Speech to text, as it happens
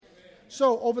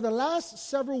So, over the last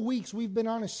several weeks, we've been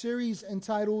on a series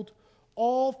entitled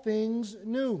All Things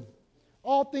New.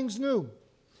 All Things New.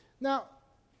 Now,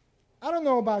 I don't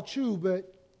know about you, but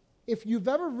if you've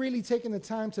ever really taken the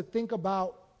time to think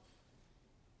about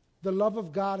the love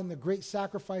of God and the great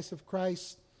sacrifice of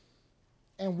Christ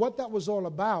and what that was all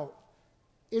about,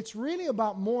 it's really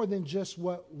about more than just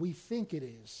what we think it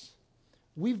is.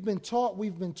 We've been taught,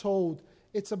 we've been told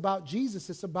it's about Jesus.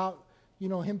 It's about,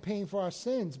 Him paying for our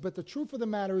sins. But the truth of the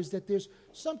matter is that there's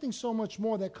something so much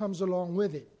more that comes along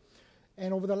with it.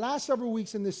 And over the last several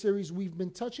weeks in this series, we've been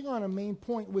touching on a main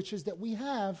point, which is that we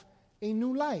have a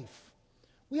new life.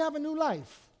 We have a new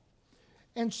life.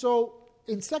 And so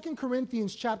in 2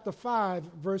 Corinthians chapter 5,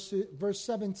 verse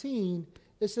 17,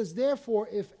 it says, "Therefore,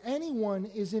 if anyone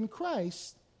is in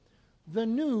Christ, the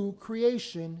new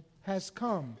creation has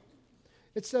come."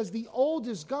 It says the old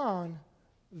is gone,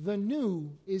 the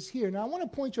new is here. Now, I want to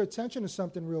point your attention to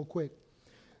something real quick.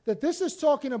 That this is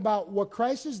talking about what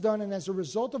Christ has done, and as a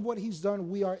result of what he's done,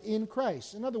 we are in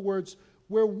Christ. In other words,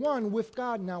 we're one with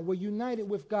God now. We're united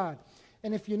with God.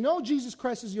 And if you know Jesus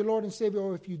Christ as your Lord and Savior,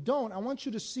 or if you don't, I want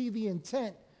you to see the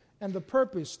intent and the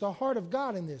purpose, the heart of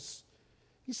God in this.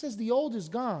 He says the old is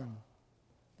gone,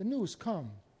 the new has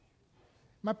come.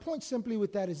 My point simply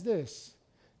with that is this.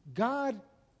 God,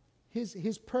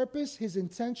 his purpose, his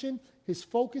intention, his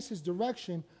focus, his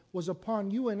direction was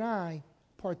upon you and I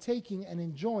partaking and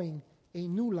enjoying a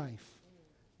new life,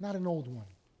 not an old one.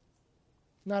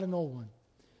 Not an old one.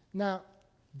 Now,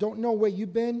 don't know where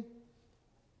you've been,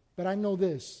 but I know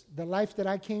this. The life that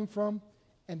I came from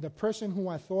and the person who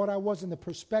I thought I was and the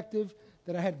perspective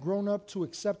that I had grown up to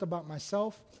accept about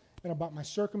myself and about my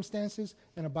circumstances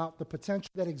and about the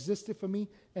potential that existed for me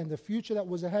and the future that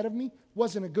was ahead of me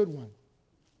wasn't a good one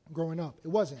growing up. It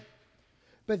wasn't.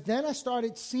 But then I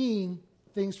started seeing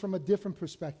things from a different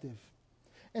perspective.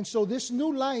 And so this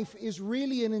new life is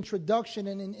really an introduction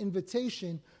and an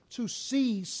invitation to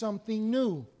see something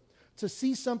new, to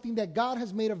see something that God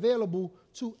has made available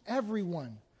to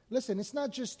everyone. Listen, it's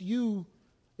not just you,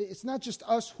 it's not just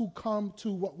us who come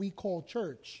to what we call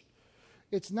church.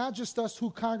 It's not just us who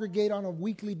congregate on a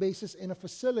weekly basis in a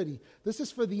facility. This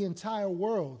is for the entire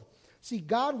world. See,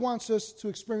 God wants us to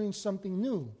experience something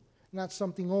new, not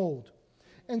something old.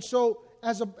 And so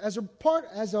as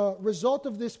a result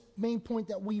of this main point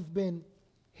that we've been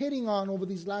hitting on over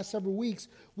these last several weeks,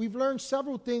 we've learned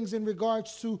several things in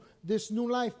regards to this new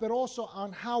life, but also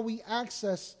on how we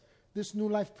access this new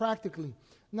life practically.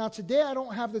 Now, today I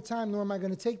don't have the time, nor am I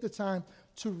going to take the time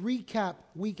to recap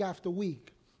week after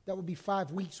week. That would be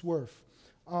 5 weeks worth.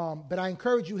 But I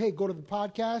encourage you, hey, go to the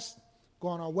podcast, go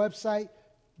on our website,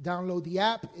 download the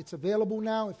app. It's available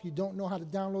now. If you don't know how to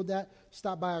download that,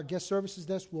 stop by our guest services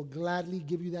desk. We'll gladly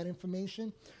give you that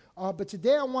information. But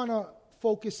today I want to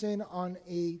focus in on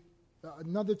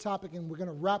another topic, and we're going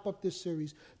to wrap up this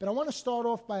series. But I want to start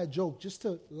off by a joke just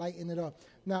to lighten it up.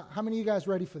 Now, how many of you guys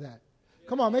ready for that?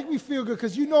 Come on, make me feel good,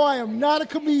 because you know I am not a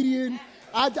comedian.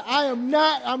 I'm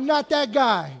not that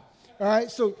guy. All right,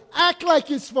 so act like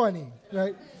it's funny,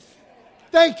 right?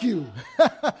 Thank you.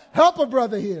 Help a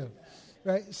brother here.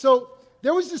 Right? So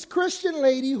there was this Christian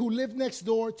lady who lived next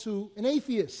door to an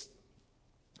atheist.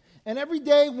 And every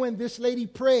day when this lady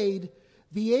prayed,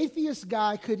 the atheist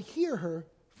guy could hear her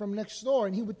from next door.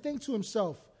 And he would think to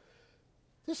himself,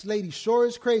 this lady sure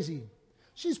is crazy.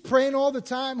 She's praying all the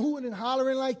time, hooting and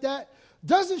hollering like that.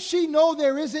 Doesn't she know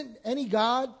there isn't any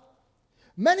God?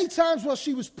 Many times while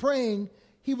she was praying,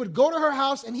 he would go to her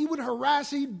house and he would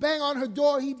harass her. He'd bang on her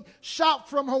door. He'd shout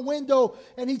from her window.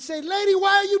 And he'd say, "Lady,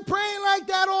 why are you praying like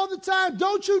that all the time?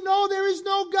 Don't you know there is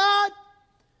no God?"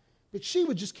 But she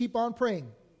would just keep on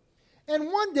praying.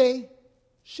 And one day,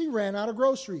 she ran out of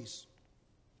groceries.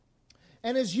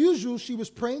 And as usual, she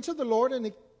was praying to the Lord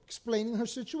and explaining her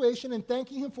situation and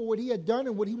thanking him for what he had done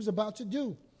and what he was about to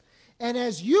do. And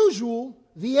as usual,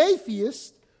 the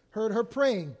atheist heard her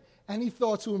praying. And he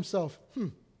thought to himself,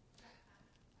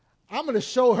 I'm going to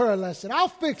show her a lesson. I'll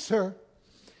fix her.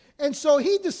 And so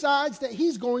he decides that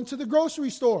he's going to the grocery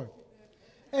store.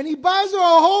 And he buys her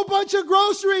a whole bunch of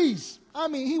groceries. I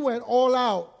mean, he went all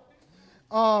out.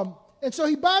 And so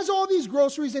he buys all these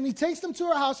groceries and he takes them to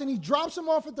her house and he drops them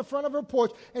off at the front of her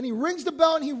porch. And he rings the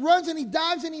bell and he runs and he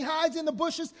dives and he hides in the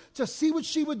bushes to see what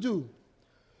she would do.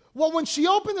 Well, when she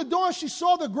opened the door and she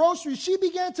saw the groceries, she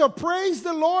began to praise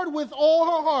the Lord with all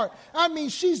her heart. I mean,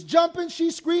 she's jumping,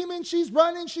 she's screaming, she's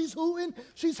running, she's hooting,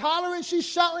 she's hollering, she's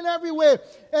shouting everywhere.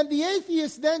 And the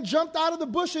atheist then jumped out of the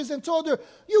bushes and told her,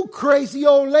 "You crazy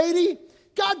old lady,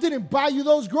 God didn't buy you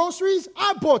those groceries.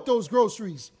 I bought those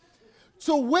groceries.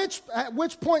 At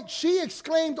which point she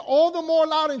exclaimed all the more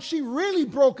loud, and she really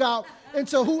broke out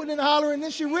into hooting and hollering. And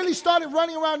then she really started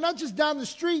running around, not just down the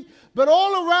street, but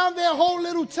all around their whole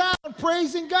little town,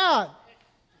 praising God.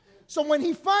 So when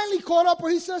he finally caught up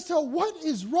with her, he says to her, "What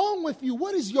is wrong with you?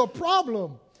 What is your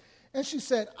problem?" And she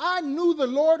said, "I knew the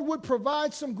Lord would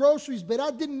provide some groceries, but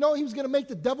I didn't know he was going to make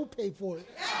the devil pay for it."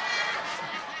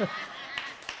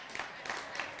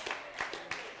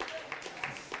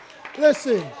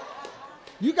 Listen,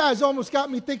 you guys almost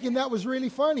got me thinking that was really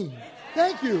funny.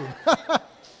 Thank you.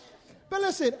 But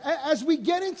listen, as we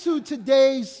get into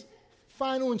today's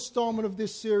final installment of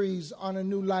this series on a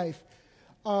new life,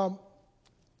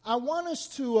 I want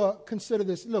us to consider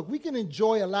this. Look, we can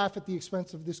enjoy a laugh at the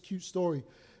expense of this cute story,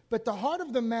 but the heart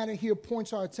of the matter here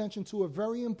points our attention to a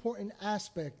very important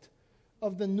aspect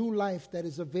of the new life that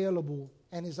is available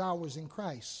and is ours in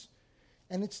Christ.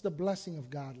 And it's the blessing of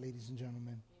God, ladies and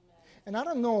gentlemen. Amen. And I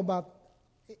don't know about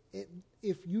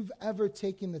if you've ever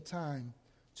taken the time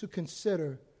to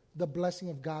consider the blessing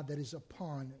of God that is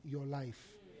upon your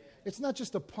life. It's not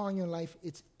just upon your life,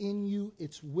 it's in you,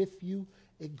 it's with you,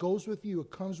 it goes with you,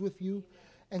 it comes with you.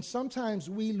 And sometimes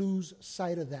we lose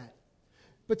sight of that.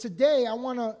 But today I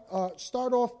want to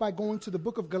start off by going to the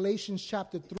book of Galatians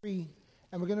chapter 3,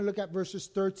 and we're going to look at verses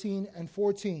 13 and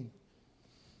 14.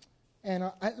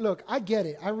 And I get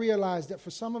it. I realize that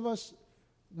for some of us,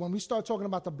 when we start talking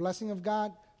about the blessing of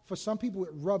God, for some people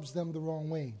it rubs them the wrong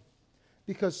way.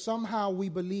 Because somehow we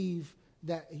believe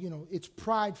that, it's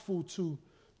prideful to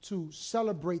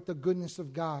celebrate the goodness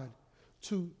of God,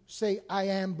 to say, "I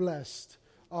am blessed."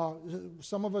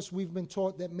 Some of us, we've been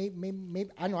taught that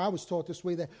maybe I know I was taught this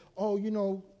way, that,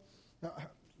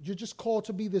 you're just called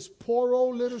to be this poor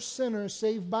old little sinner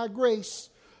saved by grace.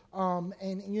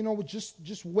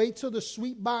 Just wait till the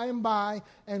sweet by and by,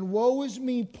 and woe is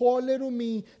me, poor little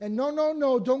me, and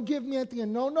no, don't give me anything,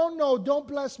 and no, don't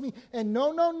bless me, and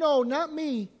no, not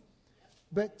me.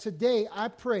 But today I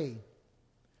pray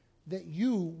that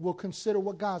you will consider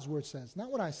what God's word says,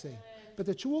 not what I say, but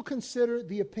that you will consider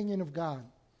the opinion of God.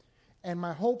 And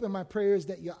my hope and my prayer is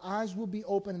that your eyes will be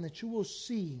open and that you will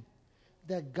see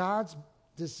that God's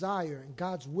desire and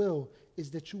God's will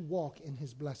is that you walk in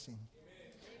his blessing.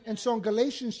 And so in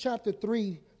Galatians chapter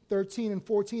 3, 13 and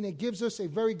 14, it gives us a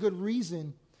very good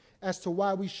reason as to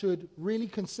why we should really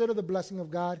consider the blessing of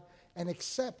God and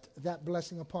accept that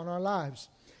blessing upon our lives.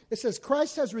 It says,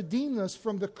 "Christ has redeemed us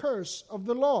from the curse of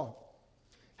the law,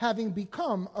 having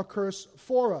become a curse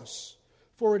for us.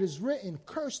 For it is written,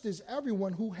 'Cursed is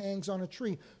everyone who hangs on a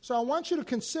tree.'" So I want you to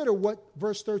consider what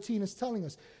verse 13 is telling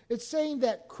us. It's saying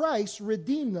that Christ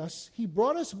redeemed us. He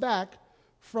brought us back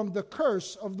from the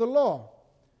curse of the law.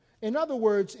 In other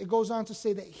words, it goes on to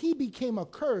say that he became a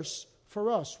curse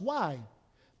for us. Why?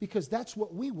 Because that's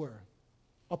what we were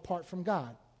apart from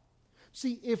God.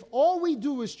 See, if all we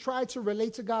do is try to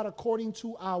relate to God according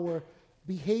to our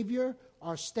behavior,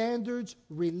 our standards,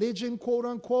 religion, quote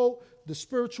unquote, the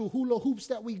spiritual hula hoops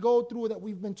that we go through that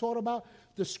we've been taught about,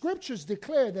 the scriptures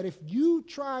declare that if you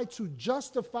try to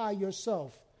justify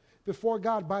yourself before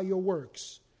God by your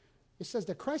works, it says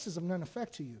that Christ is of none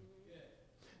effect to you.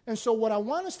 And so what I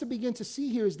want us to begin to see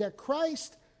here is that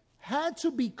Christ had to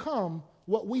become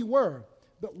what we were.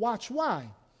 But watch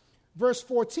why. Verse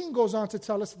 14 goes on to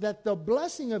tell us that the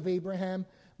blessing of Abraham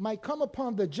might come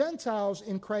upon the Gentiles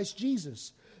in Christ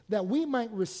Jesus, that we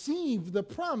might receive the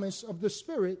promise of the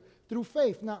Spirit through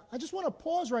faith. Now, I just want to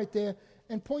pause right there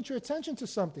and point your attention to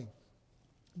something.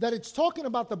 That it's talking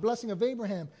about the blessing of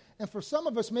Abraham. And for some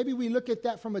of us, maybe we look at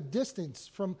that from a distance,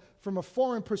 from a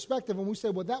foreign perspective, and we say,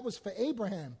 well, that was for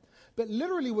Abraham. But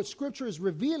literally what Scripture is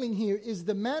revealing here is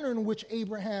the manner in which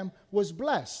Abraham was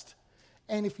blessed.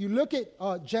 And if you look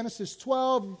at Genesis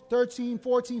 12, 13,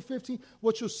 14, 15,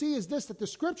 what you'll see is this, that the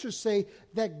Scriptures say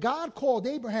that God called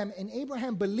Abraham, and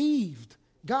Abraham believed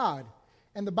God.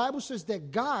 And the Bible says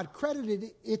that God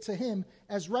credited it to him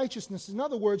as righteousness. In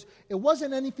other words, it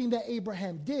wasn't anything that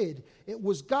Abraham did. It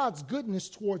was God's goodness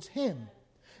towards him.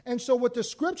 And so what the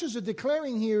Scriptures are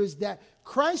declaring here is that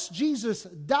Christ Jesus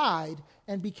died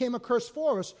and became a curse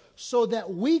for us so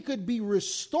that we could be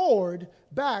restored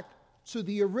back to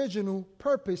the original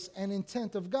purpose and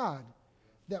intent of God,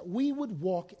 that we would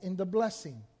walk in the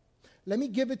blessing. Let me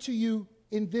give it to you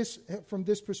from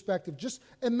this perspective. Just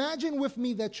imagine with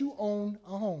me that you own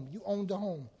a home. You owned a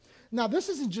home. Now, this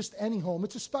isn't just any home.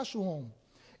 It's a special home.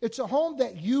 It's a home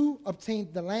that you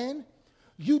obtained the land,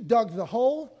 you dug the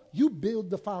hole, you build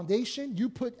the foundation, you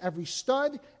put every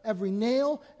stud, every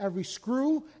nail, every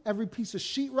screw, every piece of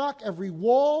sheetrock, every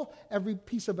wall, every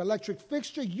piece of electric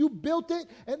fixture. You built it,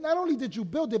 and not only did you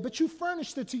build it, but you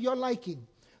furnished it to your liking.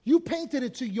 You painted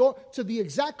it to the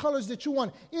exact colors that you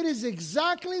want. It is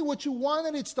exactly what you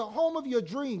wanted. It's the home of your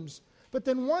dreams. But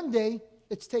then one day,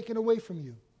 it's taken away from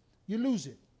you. You lose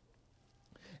it.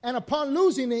 And upon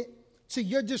losing it, to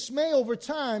your dismay over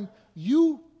time,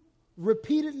 you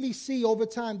repeatedly see over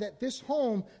time that this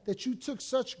home that you took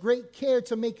such great care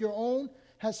to make your own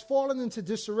has fallen into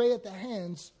disarray at the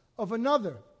hands of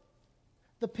another.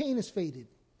 The paint is faded.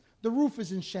 The roof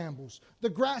is in shambles. The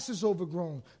grass is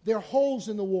overgrown. There are holes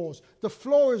in the walls. The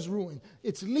floor is ruined.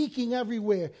 It's leaking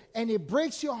everywhere. And it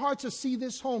breaks your heart to see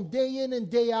this home day in and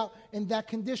day out in that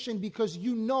condition because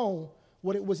you know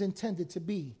what it was intended to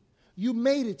be. You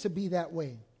made it to be that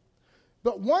way.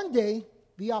 But one day,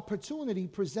 the opportunity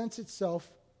presents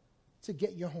itself to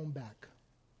get your home back.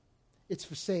 It's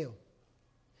for sale.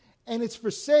 And it's for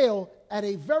sale at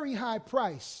a very high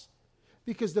price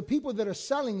because the people that are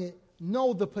selling it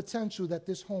know the potential that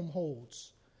this home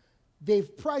holds.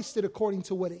 They've priced it according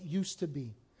to what it used to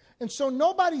be. And so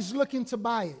nobody's looking to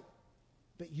buy it,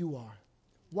 but you are.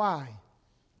 Why?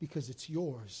 Because it's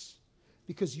yours.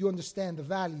 Because you understand the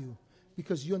value.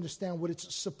 Because you understand what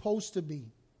it's supposed to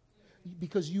be.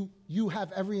 Because you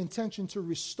have every intention to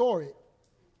restore it,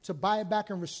 to buy it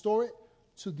back and restore it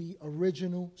to the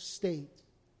original state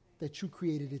that you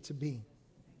created it to be.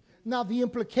 Now, the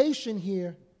implication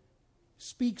here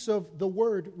speaks of the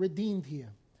word redeemed here.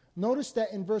 Notice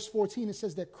that in verse 14 it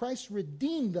says that Christ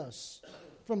redeemed us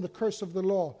from the curse of the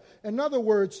law. In other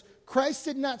words, Christ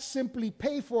did not simply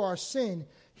pay for our sin.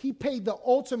 He paid the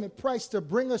ultimate price to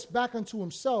bring us back unto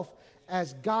himself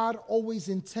as God always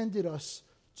intended us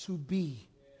to be.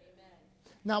 Amen.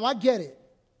 Now, I get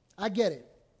it.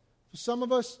 For some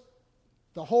of us,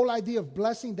 the whole idea of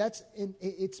blessing,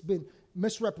 it's been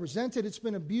misrepresented. It's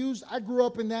been abused. I grew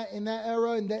up in that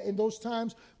era, in those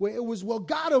times where it was, well,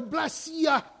 God will bless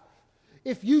you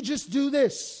if you just do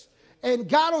this, and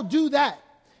God will do that,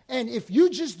 and if you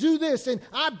just do this, and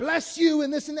I bless you,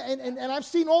 and this and that, and I've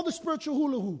seen all the spiritual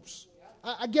hula hoops.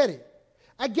 I get it.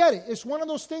 It's one of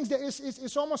those things that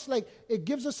it's almost like it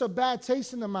gives us a bad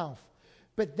taste in the mouth.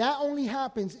 But that only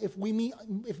happens if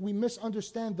we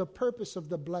misunderstand the purpose of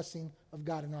the blessing of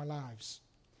God in our lives.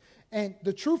 And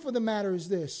the truth of the matter is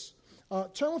this.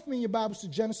 Turn with me in your Bibles to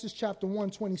Genesis chapter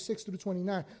 1, 26 through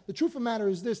 29. The truth of the matter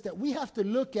is this, that we have to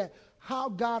look at how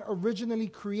God originally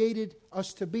created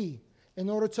us to be in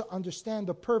order to understand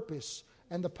the purpose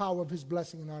and the power of his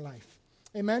blessing in our life.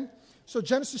 Amen? So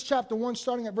Genesis chapter 1,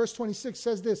 starting at verse 26,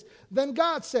 says this. Then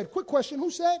God said, quick question, who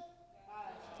said?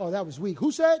 God. Oh, that was weak.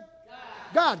 Who said?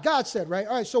 God said, right?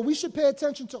 All right, so we should pay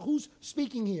attention to who's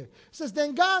speaking here. It says,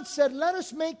 then God said, let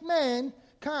us make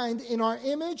mankind in our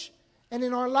image and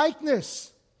in our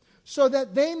likeness, so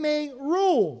that they may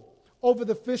rule over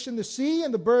the fish in the sea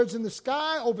and the birds in the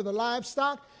sky, over the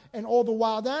livestock and all the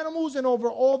wild animals, and over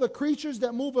all the creatures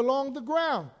that move along the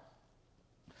ground.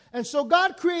 And so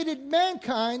God created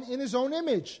mankind in his own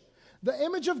image. The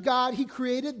image of God, he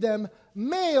created them,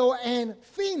 male and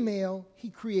female, he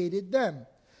created them.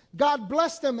 God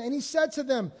blessed them, and he said to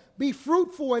them, be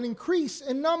fruitful and increase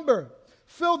in number.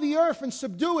 Fill the earth and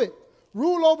subdue it.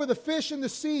 Rule over the fish in the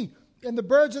sea and the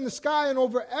birds in the sky and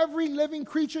over every living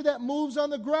creature that moves on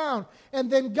the ground. And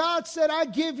then God said, I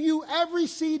give you every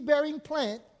seed-bearing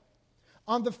plant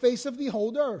on the face of the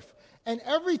whole earth, and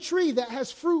every tree that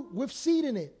has fruit with seed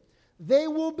in it. They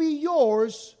will be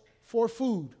yours for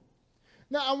food.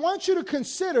 Now, I want you to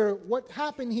consider what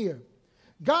happened here.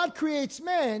 God creates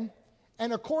man,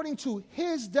 and according to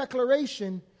his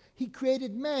declaration, he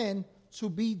created man to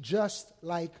be just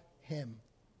like him.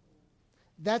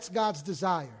 That's God's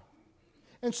desire.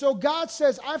 And so God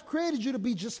says, I've created you to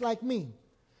be just like me.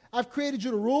 I've created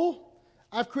you to rule.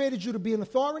 I've created you to be an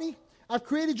authority. I've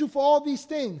created you for all these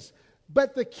things.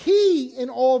 But the key in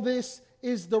all this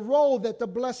is the role that the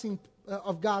blessing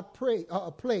of God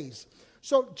plays.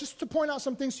 So just to point out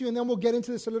some things to you, and then we'll get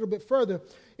into this a little bit further.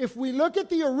 If we look at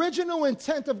the original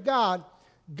intent of God,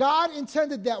 God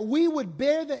intended that we would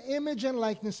bear the image and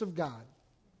likeness of God.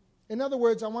 In other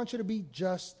words, I want you to be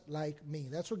just like me.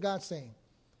 That's what God's saying.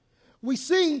 We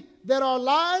see that our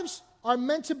lives are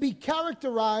meant to be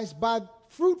characterized by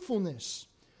fruitfulness.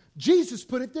 Jesus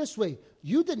put it this way,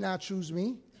 you did not choose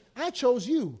me, I chose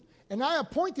you, and I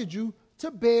appointed you to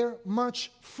bear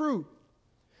much fruit.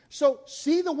 So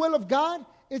see the will of God?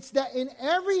 It's that in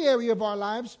every area of our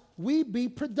lives, we be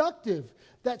productive,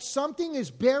 that something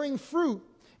is bearing fruit.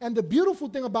 And the beautiful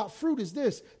thing about fruit is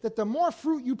this, that the more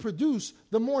fruit you produce,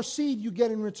 the more seed you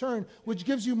get in return, which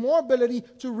gives you more ability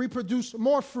to reproduce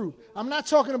more fruit. I'm not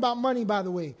talking about money, by the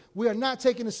way. We are not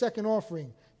taking a second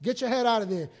offering. Get your head out of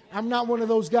there. I'm not one of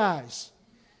those guys.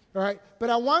 All right? But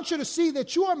I want you to see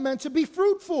that you are meant to be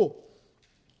fruitful.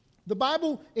 The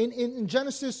Bible in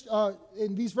Genesis,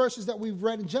 in these verses that we've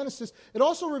read in Genesis, it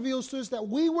also reveals to us that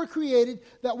we were created,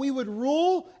 that we would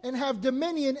rule and have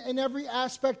dominion in every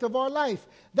aspect of our life.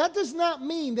 That does not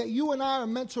mean that you and I are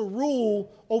meant to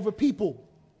rule over people,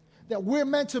 that we're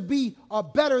meant to be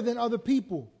better than other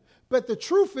people. But the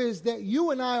truth is that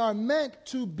you and I are meant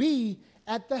to be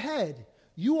at the head.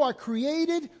 You are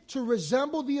created to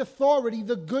resemble the authority,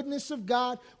 the goodness of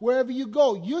God wherever you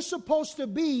go. You're supposed to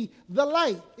be the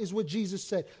light, is what Jesus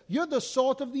said. You're the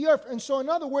salt of the earth. And so, in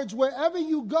other words, wherever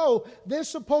you go, there's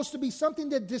supposed to be something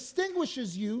that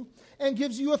distinguishes you and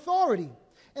gives you authority.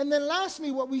 And then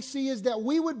lastly, what we see is that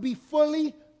we would be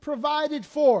fully provided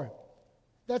for.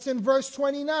 That's in verse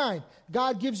 29.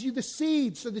 God gives you the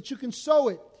seed so that you can sow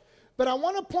it. But I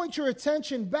want to point your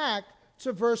attention back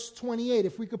to verse 28.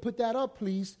 If we could put that up,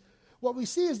 please. What we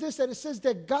see is this, that it says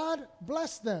that God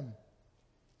blessed them.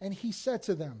 And he said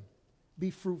to them, be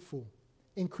fruitful,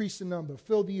 increase in number,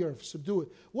 fill the earth, subdue it.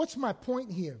 What's my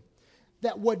point here?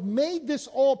 That what made this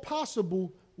all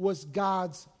possible was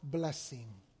God's blessing.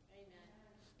 Amen.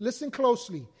 Listen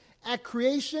closely. At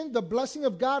creation, the blessing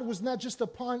of God was not just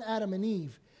upon Adam and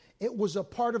Eve. It was a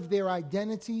part of their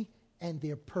identity and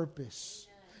their purpose.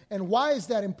 And why is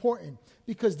that important?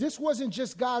 Because this wasn't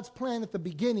just God's plan at the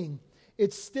beginning.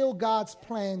 It's still God's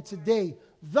plan today.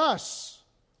 Thus,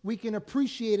 we can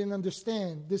appreciate and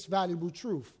understand this valuable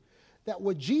truth. That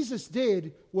what Jesus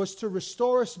did was to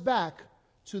restore us back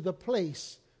to the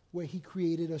place where he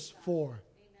created us for. Amen.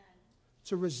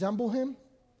 To resemble him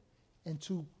and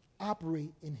to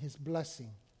operate in his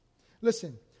blessing.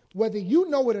 Listen, whether you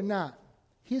know it or not,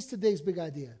 here's today's big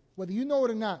idea. Whether you know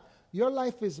it or not, your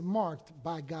life is marked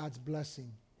by God's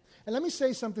blessing. And let me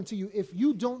say something to you. If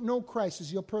you don't know Christ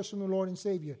as your personal Lord and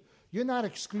Savior, you're not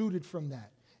excluded from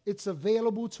that. It's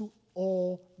available to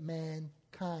all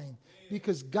mankind.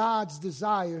 Because God's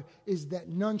desire is that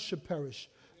none should perish,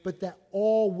 but that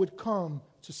all would come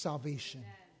to salvation.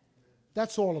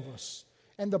 That's all of us.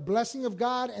 And the blessing of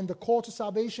God and the call to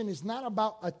salvation is not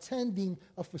about attending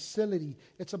a facility.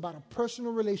 It's about a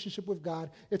personal relationship with God.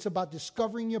 It's about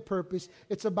discovering your purpose.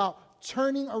 It's about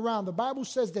turning around. The Bible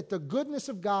says that the goodness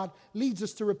of God leads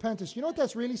us to repentance. You know what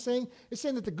that's really saying? It's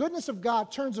saying that the goodness of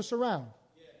God turns us around.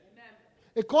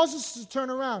 It causes us to turn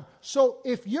around. So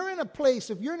if you're in a place,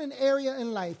 if you're in an area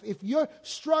in life, if you're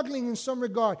struggling in some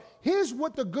regard, here's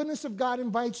what the goodness of God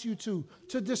invites you to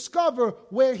discover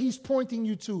where he's pointing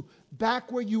you to,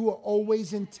 back where you were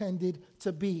always intended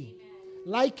to be. Amen.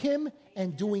 Like him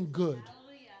and doing good.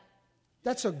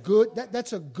 That's a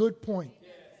good point.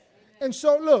 And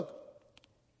so look,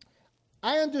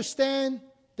 I understand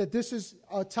that this is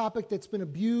a topic that's been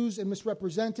abused and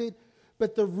misrepresented.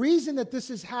 But the reason that this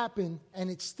has happened, and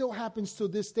it still happens to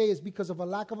this day, is because of a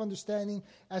lack of understanding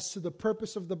as to the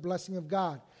purpose of the blessing of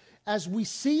God. As we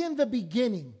see in the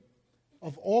beginning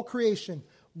of all creation,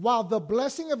 while the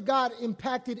blessing of God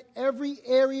impacted every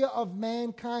area of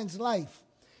mankind's life,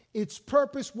 its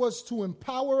purpose was to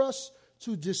empower us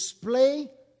to display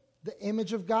the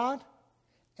image of God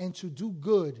and to do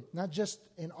good, not just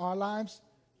in our lives,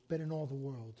 but in all the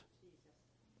world.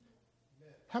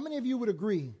 How many of you would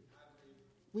agree?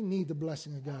 We need the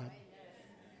blessing of God.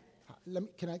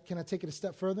 Can I take it a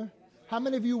step further? How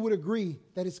many of you would agree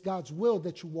that it's God's will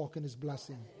that you walk in his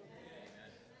blessing?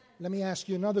 Let me ask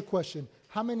you another question.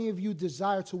 How many of you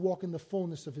desire to walk in the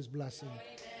fullness of his blessing?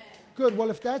 Good. Well,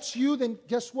 if that's you, then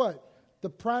guess what? The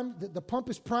pump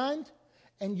is primed,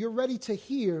 and you're ready to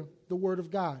hear the word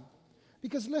of God.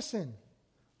 Because listen,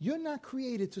 you're not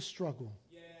created to struggle.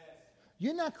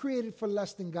 You're not created for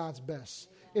less than God's best.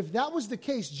 If that was the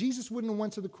case, Jesus wouldn't have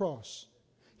went to the cross.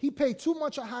 He paid too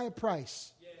much a higher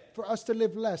price for us to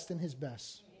live less than his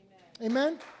best. Amen?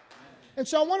 Amen? And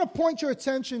so I want to point your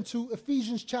attention to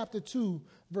Ephesians chapter 2,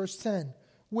 verse 10,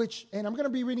 and I'm going to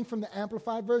be reading from the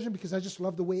Amplified version because I just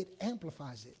love the way it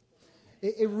amplifies it.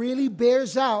 It really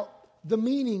bears out the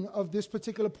meaning of this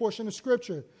particular portion of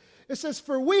Scripture. It says,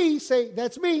 for we, say,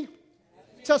 that's me.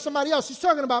 Tell somebody else, he's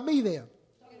talking about me there.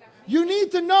 You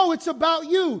need to know it's about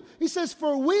you. He says,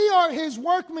 for we are his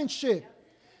workmanship,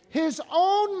 his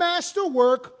own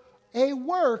masterwork, a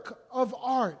work of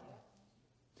art.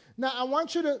 Now, I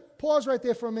want you to pause right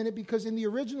there for a minute because in the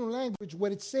original language,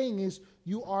 what it's saying is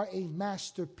you are a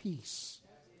masterpiece.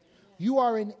 You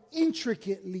are an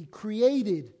intricately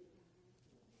created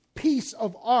piece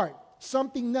of art.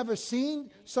 Something never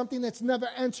seen, something that's never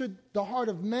entered the heart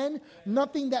of men,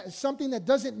 something that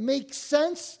doesn't make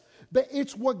sense. But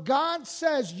it's what God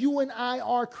says you and I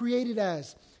are created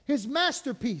as. His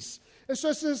masterpiece. And so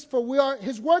it says, for we are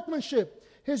his workmanship,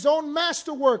 his own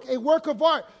masterwork, a work of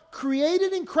art,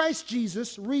 created in Christ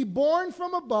Jesus, reborn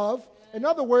from above. In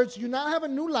other words, you now have a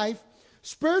new life,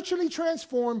 spiritually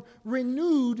transformed,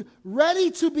 renewed,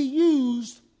 ready to be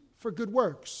used for good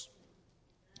works,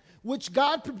 which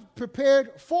God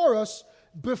prepared for us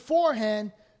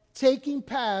beforehand, taking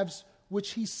paths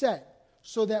which he set,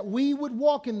 so that we would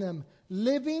walk in them,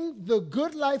 living the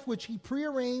good life which he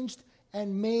prearranged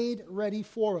and made ready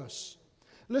for us.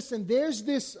 Listen, there's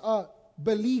this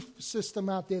belief system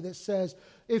out there that says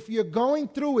if you're going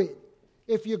through it,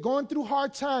 if you're going through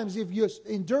hard times, if you're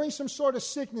enduring some sort of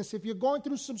sickness, if you're going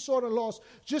through some sort of loss,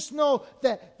 just know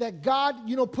that God,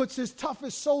 puts his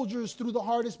toughest soldiers through the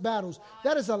hardest battles.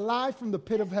 That is a lie from the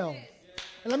pit of hell.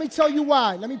 And let me tell you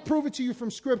why. Let me prove it to you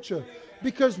from Scripture.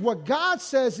 Because what God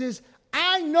says is,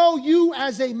 I know you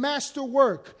as a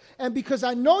masterwork. And because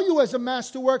I know you as a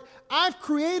masterwork, I've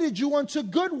created you unto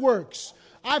good works.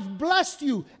 I've blessed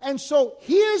you. And so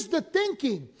here's the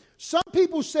thinking. Some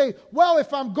people say, well,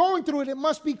 if I'm going through it, it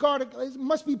must be part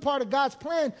of God's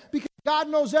plan, because God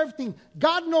knows everything.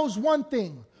 God knows one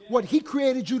thing, what he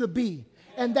created you to be.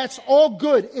 And that's all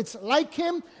good. It's like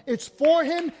him. It's for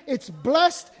him. It's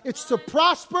blessed. It's to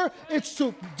prosper. It's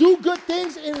to do good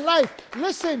things in life.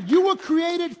 Listen, you were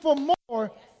created for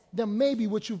more than maybe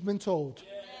what you've been told.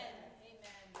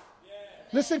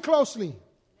 Listen closely.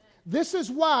 This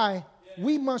is why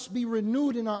we must be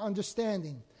renewed in our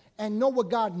understanding and know what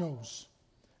God knows.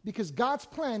 Because God's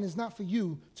plan is not for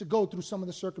you to go through some of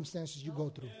the circumstances you go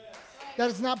through. That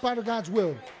is not part of God's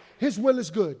will. His will is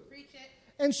good.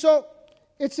 And so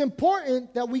it's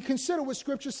important that we consider what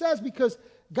Scripture says, because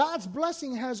God's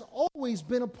blessing has always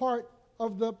been a part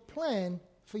of the plan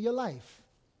for your life.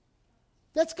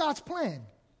 That's God's plan.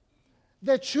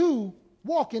 That you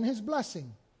walk in his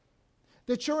blessing.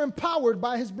 That you're empowered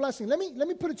by his blessing. Let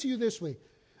me put it to you this way.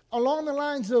 Along the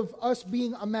lines of us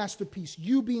being a masterpiece,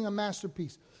 you being a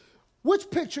masterpiece. Which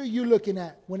picture are you looking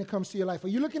at when it comes to your life? Are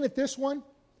you looking at this one?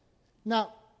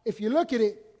 Now, if you look at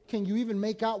it, can you even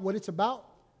make out what it's about?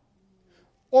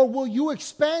 Or will you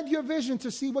expand your vision to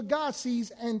see what God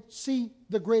sees and see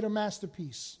the greater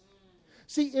masterpiece?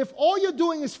 See, if all you're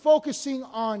doing is focusing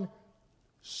on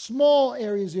small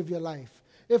areas of your life,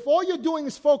 if all you're doing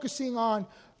is focusing on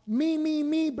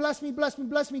me, bless me,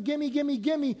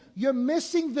 gimme, you're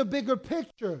missing the bigger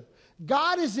picture.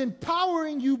 God is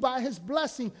empowering you by his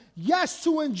blessing, yes,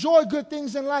 to enjoy good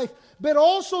things in life, but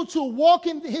also to walk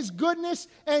in his goodness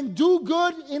and do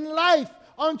good in life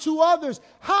unto others.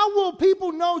 How will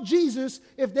people know Jesus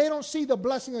if they don't see the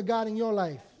blessing of God in your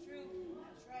life?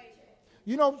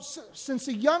 Since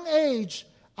a young age,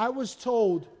 I was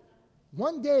told,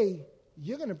 one day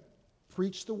you're going to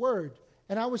preach the word.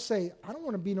 And I would say, I don't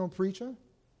want to be no preacher.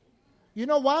 You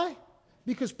know why?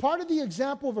 Because part of the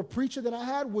example of a preacher that I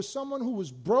had was someone who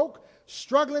was broke,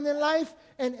 struggling in life,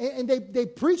 and they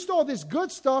preached all this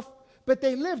good stuff, but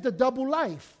they lived a double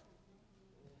life.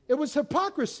 It was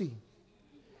hypocrisy.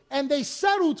 And they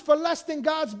settled for less than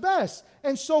God's best.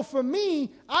 And so for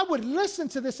me, I would listen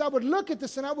to this, I would look at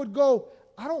this, and I would go,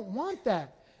 I don't want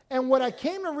that. And what I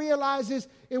came to realize is,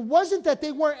 it wasn't that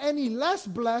they weren't any less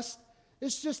blessed,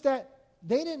 it's just that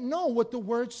they didn't know what the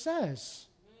word says.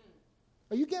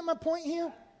 Are you getting my point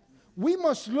here? We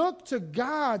must look to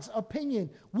God's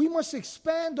opinion. We must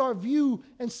expand our view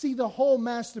and see the whole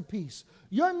masterpiece.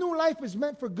 Your new life is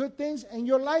meant for good things, and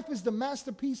your life is the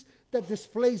masterpiece that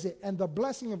displays it. And the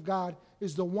blessing of God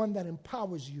is the one that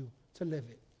empowers you to live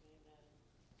it.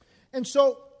 And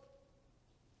so,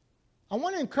 I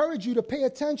want to encourage you to pay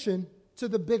attention to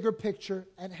the bigger picture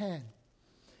at hand.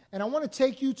 And I want to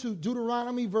take you to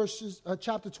Deuteronomy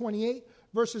chapter 28,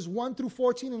 verses 1 through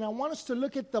 14, and I want us to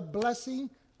look at the blessing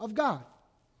of God.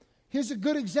 Here's a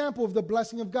good example of the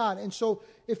blessing of God. And so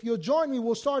if you'll join me,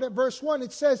 we'll start at verse 1.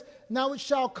 It says, now it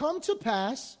shall come to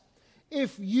pass,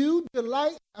 if you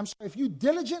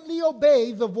diligently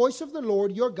obey the voice of the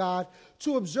Lord your God,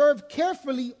 to observe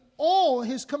carefully all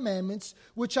his commandments,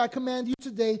 which I command you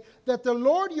today, that the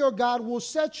Lord your God will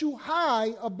set you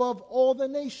high above all the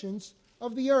nations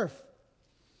of the earth.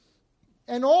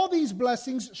 And all these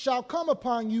blessings shall come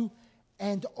upon you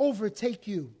and overtake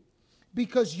you,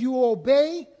 because you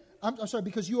obey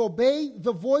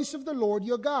the voice of the Lord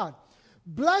your God.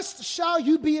 Blessed shall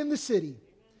you be in the city,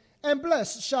 and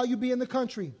blessed shall you be in the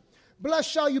country.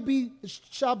 Blessed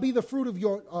shall be the fruit of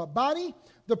your body,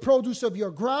 the produce of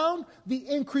your ground, the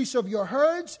increase of your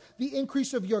herds, the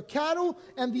increase of your cattle,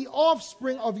 and the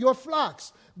offspring of your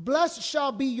flocks. Blessed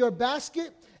shall be your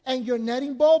basket and your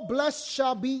netting bowl. Blessed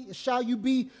shall you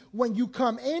be when you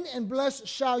come in, and blessed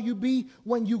shall you be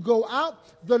when you go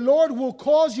out. The Lord will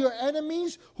cause your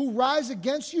enemies who rise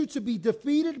against you to be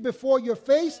defeated before your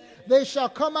face. They shall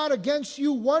come out against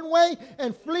you one way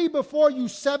and flee before you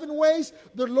 7 ways.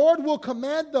 The Lord will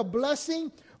command the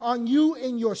blessing on you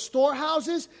in your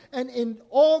storehouses and in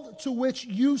all to which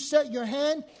you set your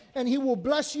hand, and he will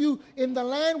bless you in the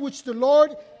land which the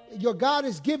Lord your God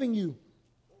is giving you.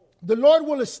 The Lord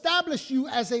will establish you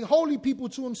as a holy people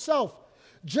to himself,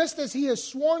 just as he has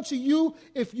sworn to you,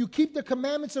 if you keep the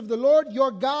commandments of the Lord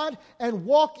your God and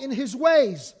walk in his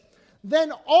ways.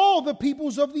 Then all the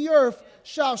peoples of the earth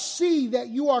shall see that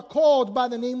you are called by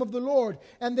the name of the Lord,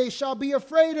 and they shall be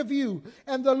afraid of you.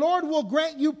 And the Lord will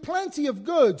grant you plenty of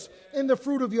goods in the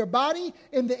fruit of your body,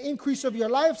 in the increase of your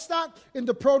livestock, in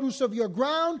the produce of your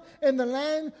ground, in the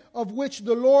land of which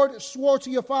the Lord swore to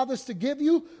your fathers to give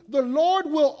you. The Lord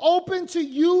will open to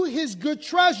you his good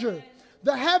treasure,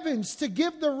 the heavens, to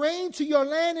give the rain to your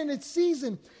land in its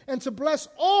season, and to bless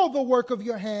all the work of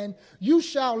your hand. You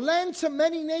shall lend to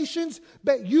many nations,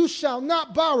 but you shall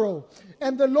not borrow.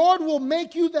 And the Lord will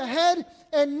make you the head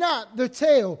and not the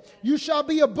tail. You shall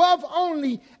be above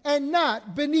only and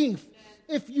not beneath.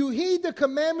 If you heed the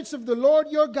commandments of the Lord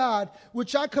your God,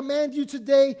 which I command you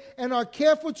today, and are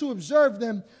careful to observe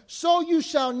them, so you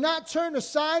shall not turn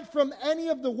aside from any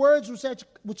of the words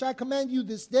which I command you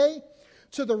this day,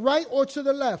 to the right or to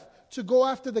the left, to go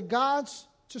after the gods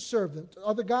to serve them,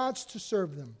 other gods to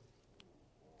serve them.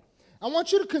 I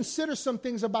want you to consider some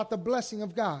things about the blessing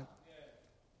of God.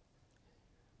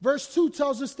 Verse 2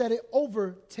 tells us that it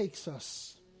overtakes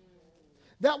us.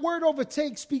 That word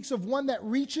overtake speaks of one that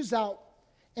reaches out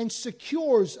and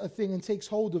secures a thing and takes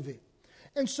hold of it.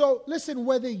 And so, listen,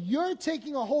 whether you're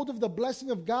taking a hold of the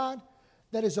blessing of God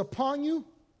that is upon you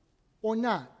or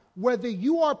not, whether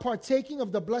you are partaking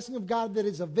of the blessing of God that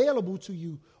is available to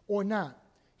you or not,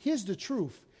 here's the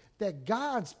truth, that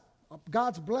God's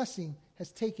blessing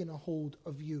has taken a hold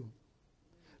of you.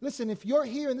 Listen, if you're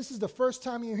here and this is the first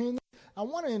time you're hearing this, I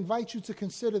want to invite you to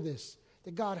consider this,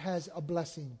 that God has a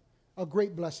blessing, a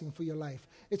great blessing for your life.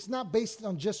 It's not based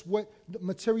on just what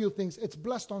material things. It's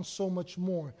blessed on so much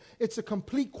more. It's a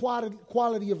complete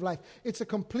quality of life. It's a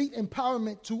complete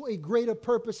empowerment to a greater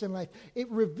purpose in life. It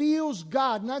reveals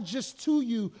God, not just to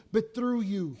you, but through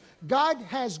you. God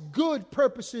has good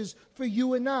purposes for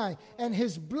you and I, and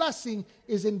his blessing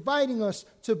is inviting us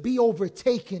to be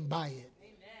overtaken by it.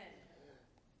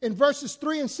 In verses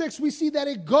 3 and 6, we see that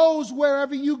it goes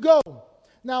wherever you go.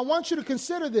 Now, I want you to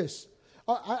consider this.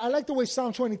 I like the way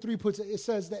Psalm 23 puts it. It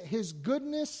says that his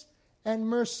goodness and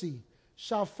mercy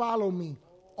shall follow me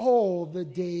all the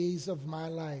days of my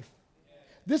life.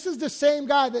 This is the same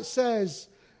guy that says,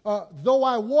 though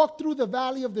I walk through the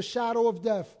valley of the shadow of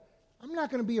death, I'm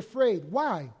not going to be afraid.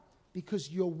 Why?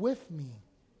 Because you're with me.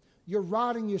 Your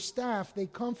rod and your staff, they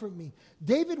comfort me.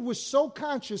 David was so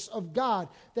conscious of God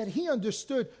that he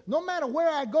understood, no matter where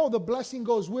I go, the blessing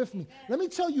goes with me. Let me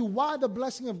tell you why the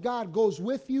blessing of God goes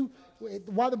with you,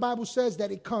 why the Bible says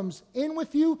that it comes in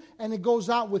with you and it goes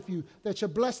out with you, that you're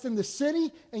blessed in the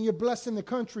city and you're blessed in the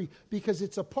country, because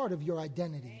it's a part of your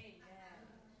identity.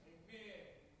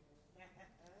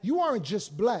 You aren't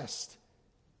just blessed.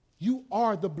 You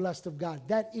are the blessed of God.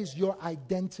 That is your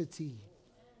identity.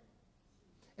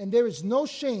 And there is no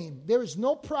shame, there is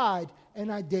no pride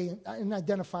in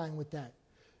identifying with that.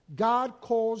 God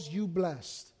calls you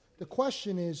blessed. The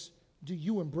question is, do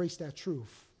you embrace that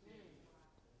truth?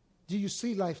 Do you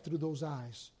see life through those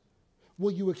eyes? Will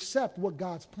you accept what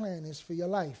God's plan is for your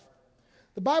life?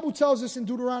 The Bible tells us in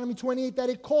Deuteronomy 28 that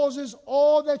it causes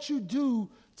all that you do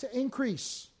to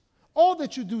increase. All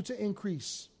that you do to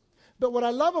increase. But what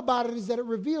I love about it is that it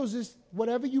reveals is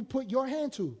whatever you put your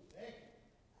hand to.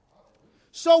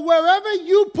 So wherever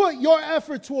you put your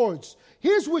effort towards,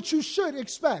 here's what you should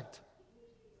expect.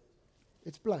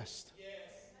 It's blessed.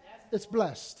 It's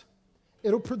blessed.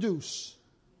 It'll produce.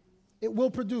 It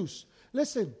will produce.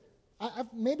 Listen,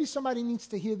 maybe somebody needs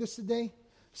to hear this today.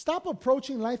 Stop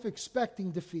approaching life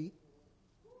expecting defeat.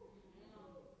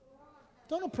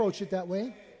 Don't approach it that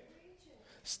way.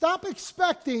 Stop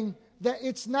expecting that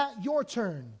it's not your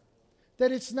turn,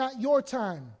 that it's not your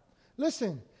time.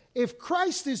 Listen. If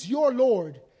Christ is your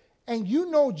Lord and you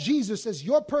know Jesus as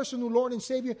your personal Lord and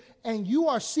Savior and you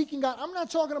are seeking God, I'm not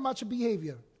talking about your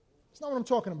behavior. That's not what I'm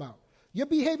talking about. Your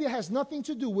behavior has nothing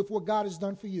to do with what God has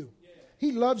done for you.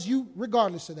 He loves you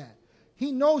regardless of that.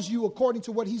 He knows you according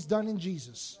to what he's done in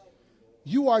Jesus.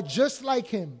 You are just like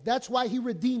him. That's why he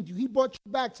redeemed you. He brought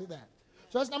you back to that.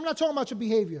 So I'm not talking about your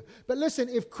behavior. But listen,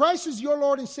 if Christ is your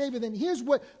Lord and Savior, then here's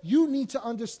what you need to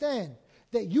understand.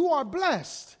 that you are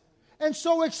blessed. And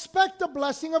so expect the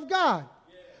blessing of God.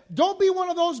 Don't be one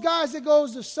of those guys that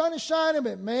goes, the sun is shining,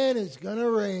 but man, it's going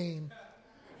to rain.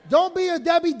 Don't be a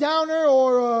Debbie Downer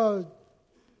or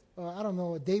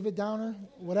a David Downer,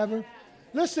 whatever.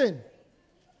 Listen,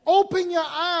 open your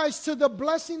eyes to the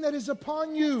blessing that is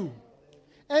upon you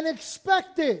and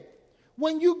expect it.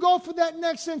 When you go for that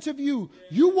next interview,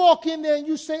 you walk in there and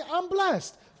you say, I'm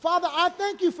blessed. Father, I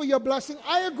thank you for your blessing.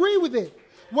 I agree with it.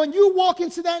 When you walk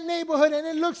into that neighborhood and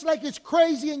it looks like it's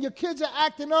crazy and your kids are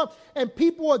acting up and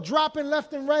people are dropping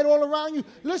left and right all around you,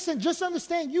 listen, just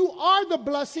understand you are the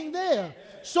blessing there.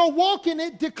 So walk in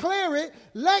it, declare it,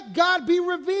 let God be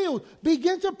revealed.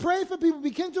 Begin to pray for people,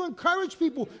 begin to encourage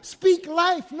people. Speak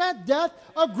life, not death.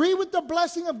 Agree with the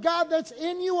blessing of God that's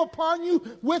in you, upon you,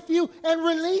 with you, and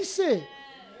release it.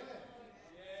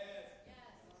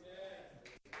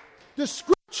 The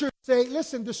scriptures say,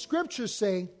 listen, the scriptures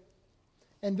say,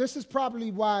 and this is probably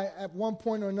why at one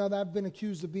point or another I've been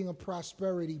accused of being a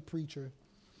prosperity preacher.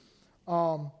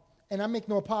 And I make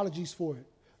no apologies for it.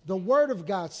 The Word of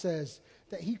God says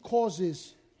that He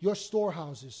causes your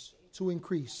storehouses to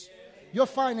increase. Your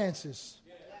finances,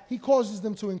 He causes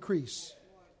them to increase.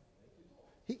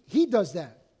 He does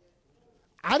that.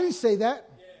 I didn't say that.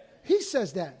 He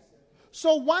says that.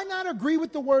 So why not agree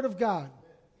with the Word of God?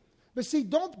 But see,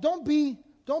 don't be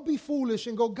foolish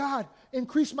and go, God,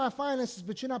 increase my finances,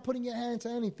 but you're not putting your hand to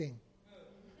anything.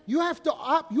 You have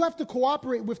to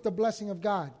cooperate with the blessing of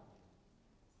God.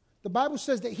 The Bible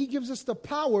says that He gives us the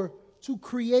power to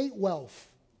create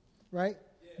wealth, right?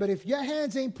 But if your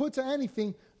hands ain't put to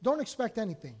anything, don't expect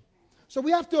anything. So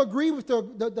we have to agree with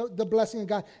the blessing of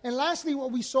God. And lastly,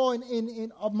 what we saw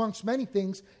in amongst many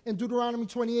things in Deuteronomy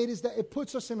 28 is that it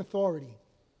puts us in authority.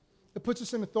 It puts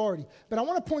us in authority. But I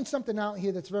want to point something out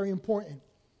here that's very important.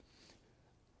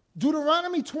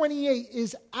 Deuteronomy 28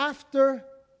 is after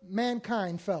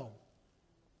mankind fell,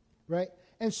 right?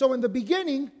 And so in the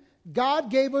beginning, God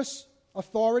gave us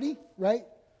authority, right?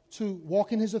 To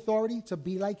walk in His authority, to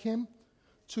be like Him,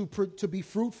 to be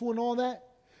fruitful and all that.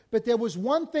 But there was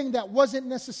one thing that wasn't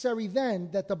necessary then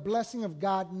that the blessing of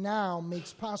God now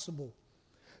makes possible.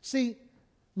 See,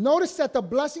 notice that the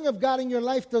blessing of God in your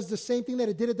life does the same thing that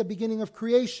it did at the beginning of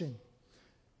creation.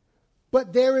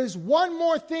 But there is one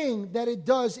more thing that it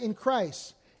does in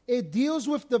Christ. It deals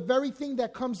with the very thing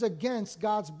that comes against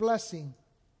God's blessing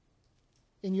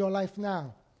in your life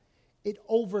now. It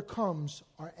overcomes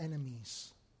our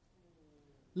enemies.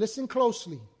 Listen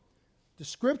closely. The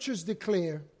scriptures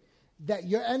declare that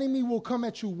your enemy will come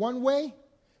at you one way,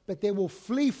 but they will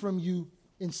flee from you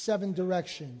in 7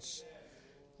 directions.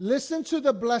 Listen to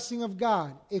the blessing of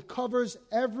God. It covers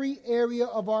every area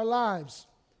of our lives.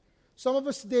 Some of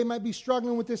us today might be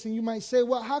struggling with this, and you might say,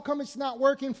 well, how come it's not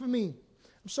working for me?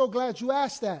 I'm so glad you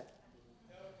asked that.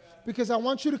 Because I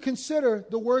want you to consider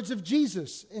the words of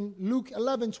Jesus in Luke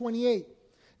 11:28.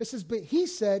 It says, but He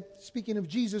said, speaking of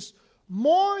Jesus,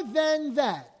 more than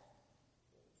that.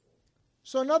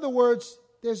 So in other words,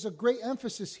 there's a great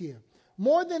emphasis here.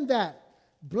 More than that,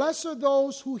 blessed are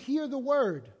those who hear the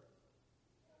word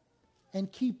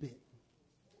and keep it.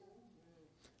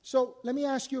 So let me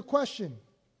ask you a question.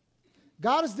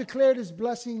 God has declared His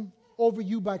blessing over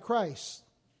you by Christ.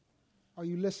 Are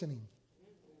you listening?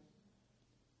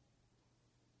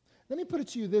 Let me put it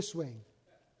to you this way.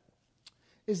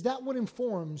 Is that what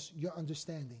informs your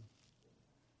understanding?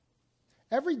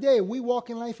 Every day we walk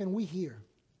in life and we hear.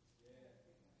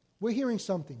 We're hearing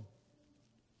something.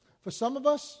 For some of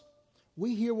us,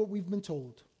 we hear what we've been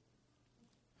told.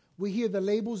 We hear the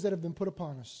labels that have been put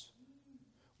upon us.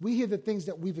 We hear the things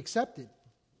that we've accepted.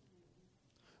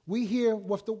 We hear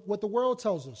what the world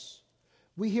tells us.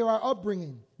 We hear our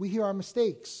upbringing. We hear our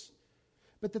mistakes.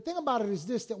 But the thing about it is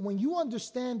this, that when you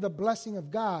understand the blessing of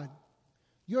God,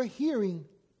 your hearing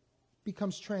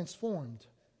becomes transformed.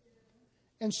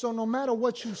 And so no matter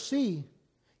what you see,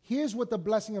 here's what the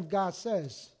blessing of God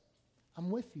says. I'm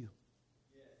with you.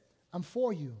 I'm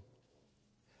for you.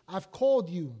 I've called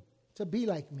you to be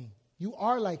like me. You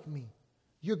are like me.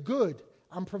 You're good.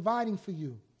 I'm providing for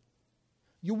you.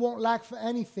 You won't lack for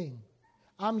anything.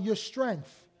 I'm your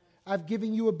strength. I've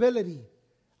given you ability.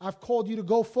 I've called you to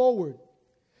go forward.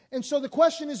 And so the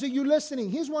question is, are you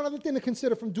listening? Here's one other thing to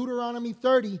consider from Deuteronomy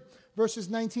 30, verses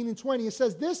 19 and 20. It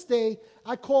says, this day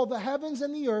I call the heavens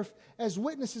and the earth as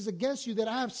witnesses against you that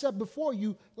I have set before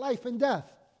you life and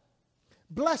death,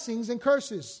 blessings and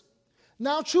curses.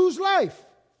 Now choose life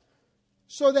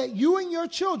so that you and your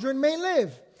children may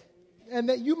live, and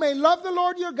that you may love the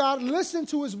Lord your God, listen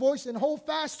to His voice, and hold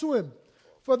fast to Him.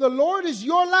 For the Lord is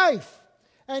your life,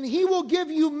 and he will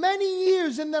give you many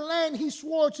years in the land he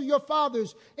swore to your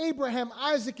fathers, Abraham,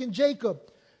 Isaac, and Jacob.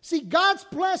 See, God's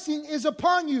blessing is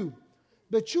upon you,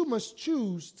 but you must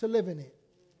choose to live in it.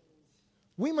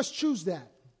 We must choose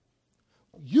that.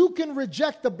 You can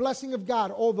reject the blessing of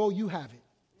God, although you have it.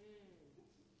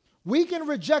 We can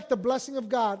reject the blessing of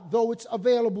God, though it's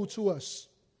available to us.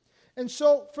 And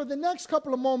so, for the next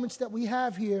couple of moments that we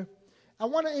have here, I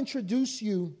want to introduce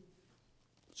you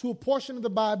to a portion of the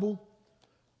Bible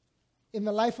in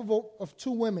the life of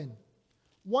two women.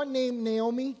 One named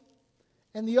Naomi,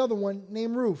 and the other one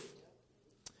named Ruth.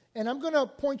 And I'm going to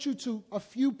point you to a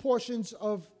few portions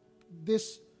of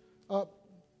this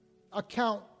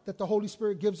account that the Holy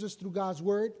Spirit gives us through God's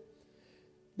Word.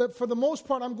 But for the most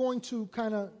part, I'm going to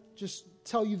kind of just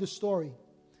tell you the story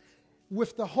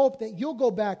with the hope that you'll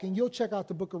go back and you'll check out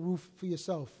the book of Ruth for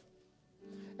yourself.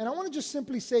 And I want to just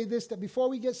simply say this, that before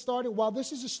we get started, while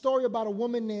this is a story about a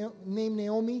woman named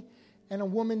Naomi and a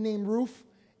woman named Ruth,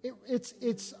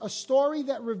 it's a story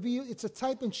that reveals, it's a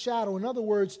type and shadow. In other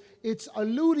words, it's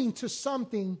alluding to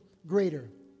something greater,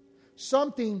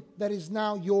 something that is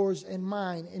now yours and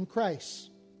mine in Christ.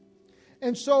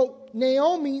 And so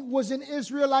Naomi was an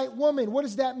Israelite woman. What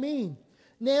does that mean?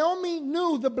 Naomi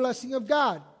knew the blessing of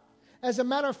God. As a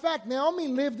matter of fact, Naomi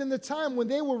lived in the time when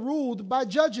they were ruled by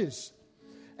judges.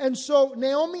 And so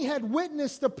Naomi had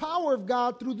witnessed the power of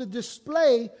God through the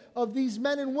display of these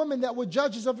men and women that were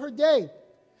judges of her day.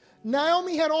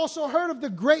 Naomi had also heard of the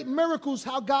great miracles,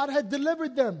 how God had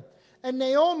delivered them. And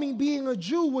Naomi, being a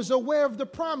Jew, was aware of the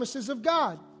promises of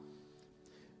God.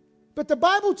 But the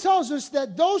Bible tells us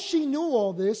that though she knew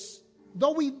all this,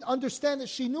 though we understand that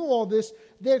she knew all this,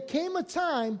 there came a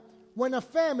time when a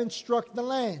famine struck the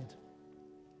land.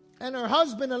 And her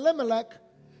husband Elimelech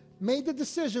made the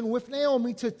decision with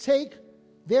Naomi to take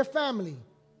their family,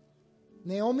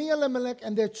 Naomi, Elimelech,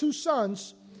 and their two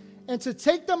sons, and to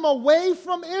take them away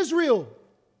from Israel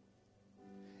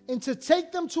and to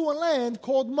take them to a land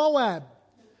called Moab,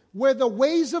 where the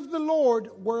ways of the Lord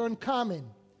were uncommon.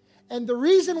 And the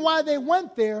reason why they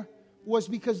went there was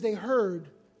because they heard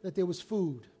that there was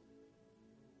food.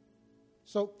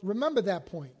 So remember that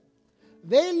point.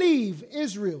 They leave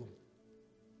Israel.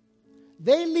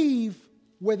 They leave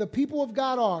where the people of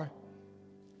God are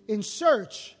in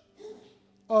search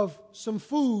of some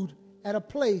food at a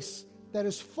place that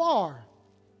is far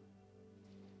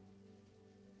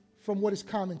from what is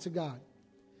common to God.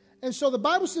 And so the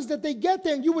Bible says that they get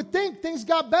there and you would think things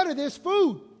got better, there's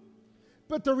food.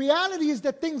 But the reality is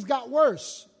that things got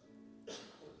worse.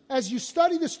 As you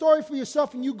study the story for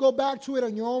yourself and you go back to it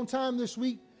on your own time this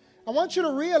week, I want you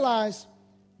to realize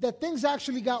that things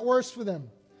actually got worse for them.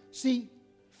 See,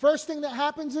 first thing that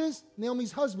happens is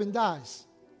Naomi's husband dies.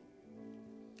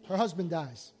 Her husband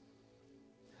dies.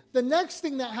 The next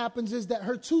thing that happens is that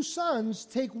her two sons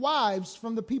take wives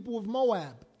from the people of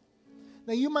Moab.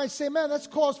 Now you might say, man, that's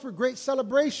cause for great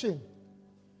celebration.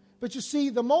 But you see,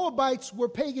 the Moabites were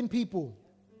pagan people.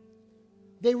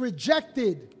 They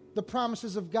rejected the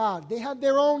promises of God. They had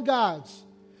their own gods.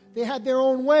 They had their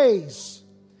own ways.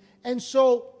 And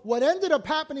so what ended up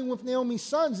happening with Naomi's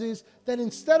sons is that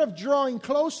instead of drawing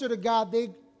closer to God,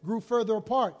 they grew further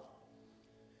apart.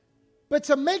 But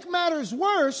to make matters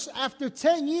worse, after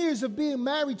 10 years of being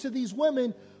married to these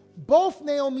women, both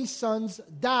Naomi's sons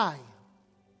die.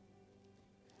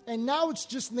 And now it's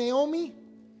just Naomi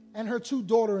and her two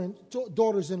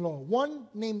daughters-in-law. One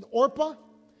named Orpah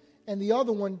and the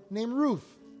other one named Ruth.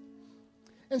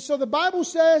 And so the Bible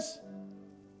says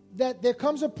that there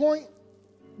comes a point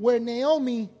where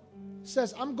Naomi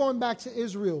says, I'm going back to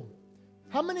Israel.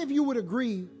 How many of you would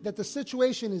agree that the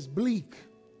situation is bleak?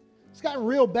 It's gotten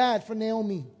real bad for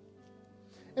Naomi.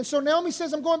 And so Naomi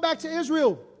says, I'm going back to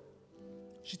Israel.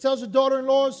 She tells her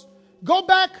daughter-in-laws, go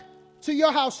back to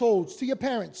your households, to your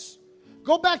parents.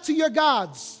 Go back to your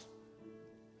gods.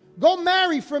 Go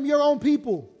marry from your own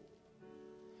people.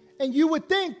 And you would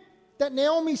think that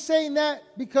Naomi's saying that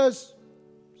because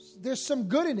there's some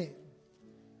good in it.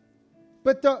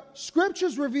 But the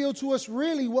scriptures reveal to us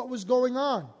really what was going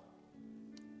on.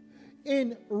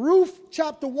 In Ruth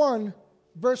chapter 1,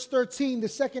 verse 13, the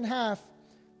second half,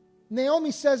 Naomi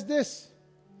says this,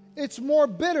 it's more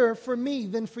bitter for me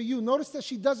than for you. Notice that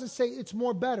she doesn't say it's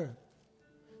more better.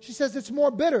 She says it's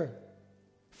more bitter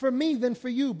for me than for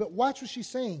you. But watch what she's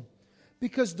saying.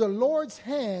 Because the Lord's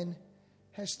hand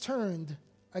has turned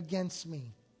against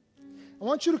me. I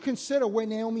want you to consider where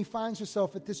Naomi finds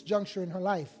herself at this juncture in her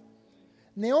life.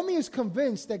 Naomi is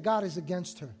convinced that God is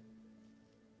against her.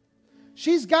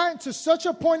 She's gotten to such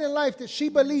a point in life that she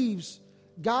believes,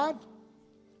 God,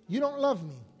 you don't love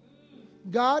me.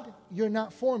 God, you're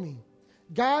not for me.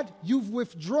 God, you've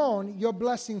withdrawn your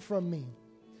blessing from me.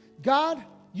 God,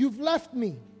 you've left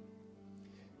me.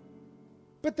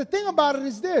 But the thing about it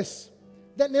is this,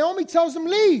 that Naomi tells him,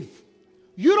 leave.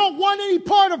 You don't want any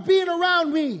part of being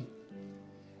around me.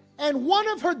 And one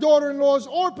of her daughter-in-laws,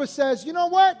 Orpah, says, you know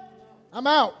what? I'm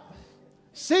out.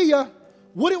 See ya.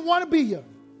 Wouldn't want to be ya.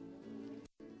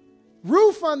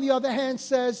 Ruth, on the other hand,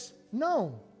 says,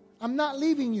 no, I'm not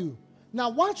leaving you. Now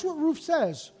watch what Ruth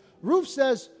says. Ruth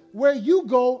says, where you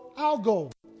go, I'll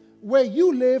go. Where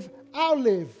you live, I'll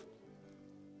live.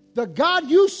 The God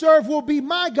you serve will be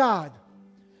my God.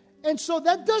 And so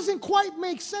that doesn't quite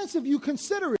make sense if you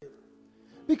consider it.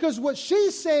 Because what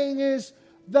she's saying is,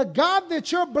 the God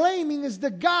that you're blaming is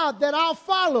the God that I'll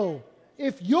follow.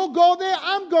 If you'll go there,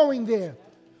 I'm going there.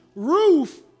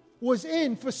 Ruth was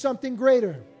in for something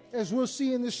greater, as we'll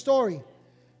see in this story.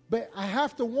 But I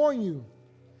have to warn you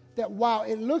that while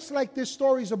it looks like this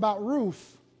story is about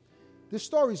Ruth, this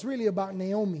story is really about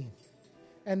Naomi.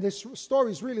 And this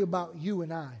story is really about you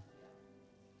and I.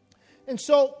 And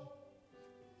so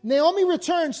Naomi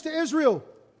returns to Israel.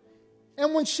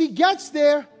 And when she gets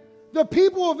there, the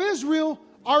people of Israel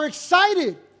are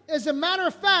excited. As a matter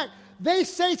of fact, they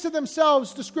say to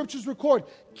themselves, the scriptures record,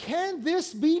 can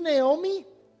this be Naomi?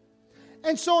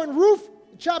 And so in Ruth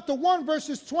chapter 1,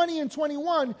 verses 20 and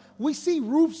 21, we see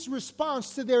Ruth's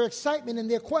response to their excitement and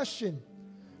their question.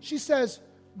 She says,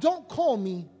 don't call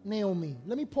me Naomi.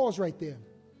 Let me pause right there.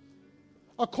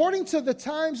 According to the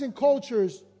times and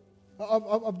cultures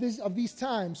of these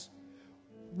times,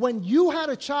 when you had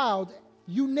a child,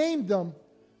 you named them,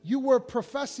 you were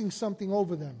professing something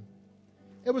over them.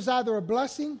 It was either a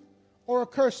blessing or a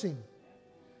cursing.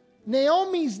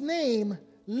 Naomi's name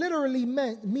literally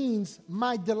means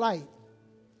my delight.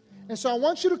 And so I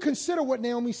want you to consider what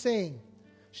Naomi's saying.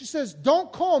 She says,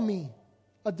 don't call me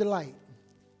a delight.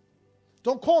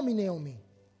 Don't call me Naomi.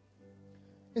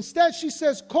 Instead, she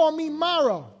says, call me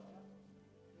Mara.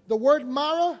 The word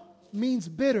Mara means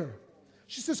bitter.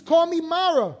 She says, call me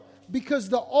Mara, because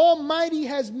the Almighty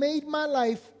has made my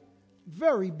life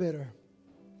very bitter.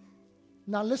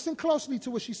 Now listen closely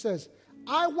to what she says.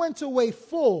 I went away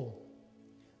full,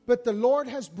 but the Lord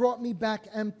has brought me back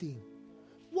empty.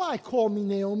 Why call me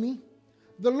Naomi?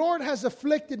 The Lord has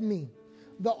afflicted me.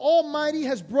 The Almighty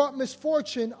has brought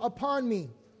misfortune upon me.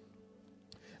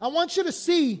 I want you to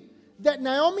see that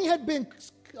Naomi had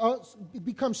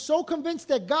become so convinced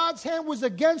that God's hand was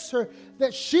against her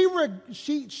that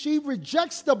she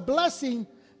rejects the blessing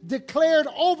declared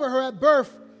over her at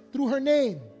birth through her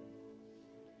name.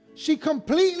 She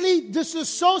completely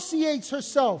disassociates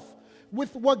herself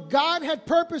with what God had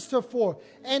purposed her for.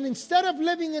 And instead of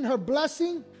living in her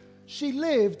blessing, she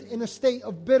lived in a state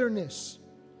of bitterness.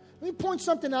 Let me point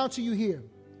something out to you here.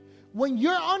 When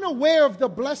you're unaware of the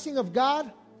blessing of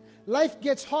God, life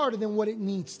gets harder than what it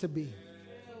needs to be.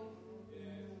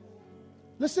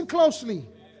 Listen closely.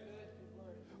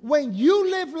 When you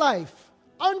live life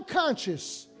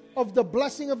unconscious of the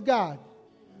blessing of God,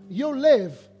 you'll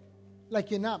live like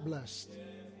you're not blessed.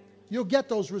 You'll get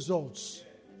those results.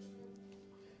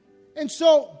 And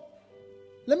so,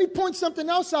 let me point something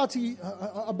else out to you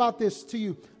about this to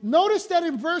you. Notice that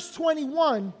in verse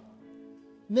 21,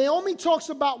 Naomi talks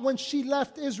about when she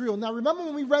left Israel. Now, remember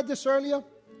when we read this earlier?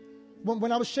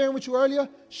 When I was sharing with you earlier?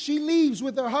 She leaves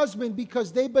with her husband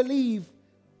because they believe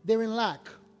they're in lack.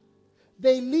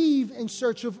 They leave in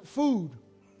search of food.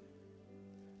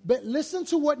 But listen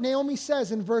to what Naomi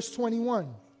says in verse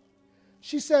 21.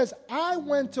 She says, I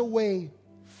went away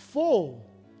full.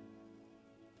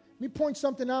 Let me point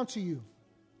something out to you.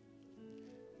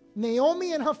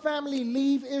 Naomi and her family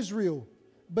leave Israel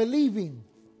believing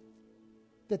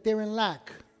that they're in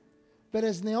lack. But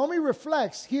as Naomi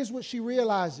reflects, here's what she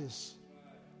realizes.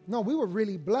 No, we were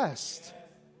really blessed.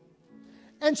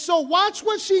 And so watch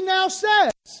what she now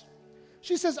says.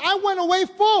 She says, I went away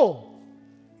full,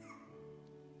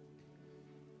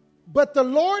 but the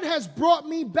Lord has brought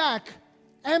me back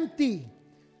empty.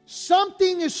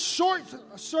 Something is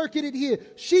short-circuited here.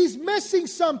 She's missing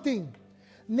something.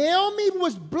 Naomi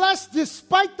was blessed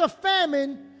despite the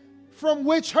famine from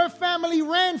which her family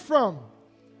ran from.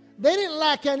 They didn't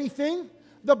lack anything.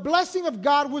 The blessing of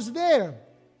God was there.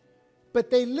 But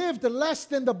they lived less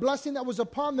than the blessing that was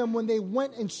upon them when they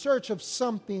went in search of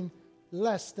something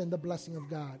less than the blessing of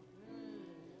God.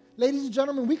 Ladies and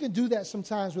gentlemen, we can do that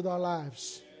sometimes with our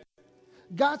lives.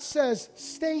 God says,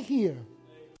 stay here.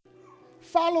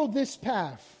 Follow this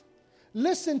path.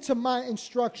 Listen to my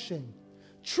instruction.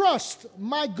 Trust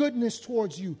my goodness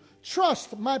towards you.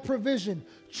 Trust my provision.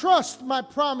 Trust my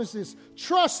promises.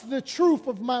 Trust the truth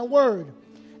of my word.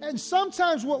 And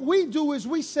sometimes what we do is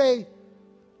we say,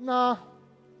 nah,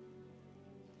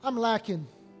 I'm lacking.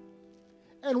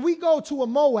 And we go to a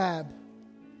Moab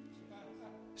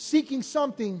seeking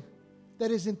something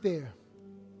that isn't there.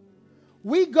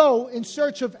 We go in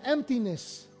search of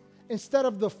emptiness instead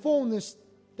of the fullness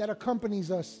that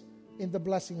accompanies us in the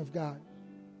blessing of God.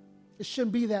 It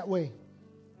shouldn't be that way.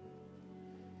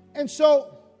 And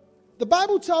so the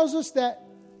Bible tells us that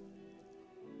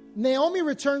Naomi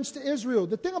returns to Israel.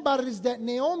 The thing about it is that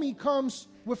Naomi comes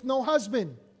with no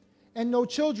husband and no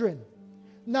children.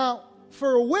 Now,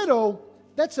 for a widow,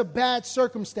 that's a bad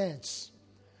circumstance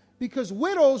because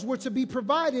widows were to be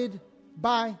provided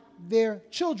by their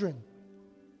children.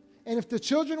 And if the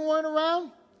children weren't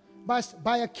around,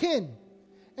 by a kin.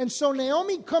 And so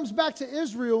Naomi comes back to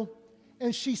Israel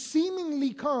and she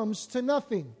seemingly comes to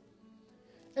nothing.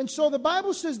 And so the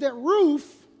Bible says that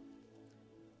Ruth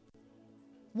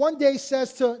one day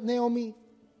says to Naomi,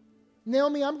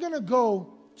 Naomi, I'm going to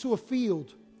go to a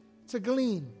field to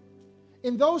glean.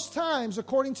 In those times,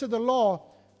 according to the law,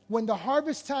 when the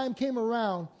harvest time came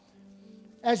around,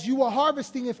 as you were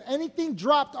harvesting, if anything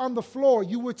dropped on the floor,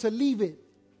 you were to leave it.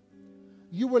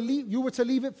 You were to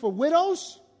leave it for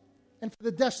widows and for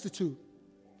the destitute,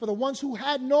 for the ones who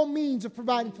had no means of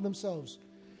providing for themselves.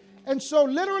 And so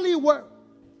literally what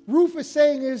Ruth is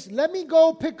saying is, let me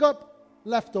go pick up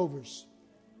leftovers.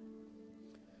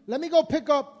 Let me go pick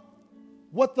up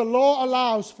what the law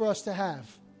allows for us to have.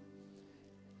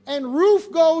 And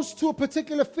Ruth goes to a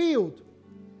particular field.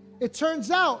 It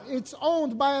turns out it's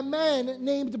owned by a man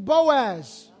named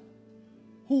Boaz,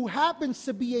 who happens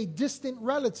to be a distant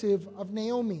relative of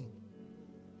Naomi.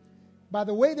 By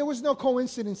the way, there was no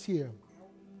coincidence here.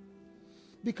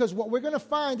 Because what we're going to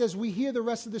find as we hear the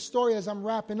rest of the story as I'm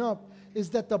wrapping up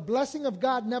is that the blessing of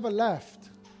God never left.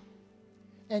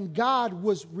 And God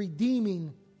was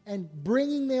redeeming and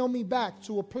bringing Naomi back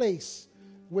to a place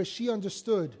where she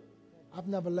understood, I've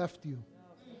never left you.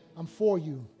 I'm for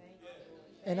you.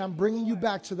 And I'm bringing you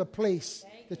back to the place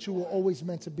that you were always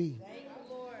meant to be.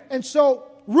 And so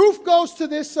Ruth goes to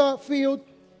this field,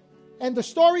 and the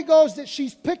story goes that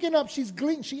she's picking up, she's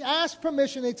gleaning. She asks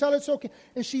permission. They tell her it's okay.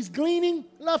 And she's gleaning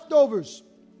leftovers.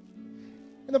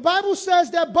 And the Bible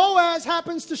says that Boaz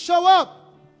happens to show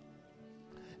up.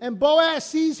 And Boaz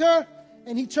sees her,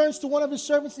 and he turns to one of his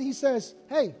servants and he says,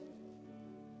 hey,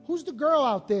 who's the girl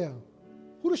out there?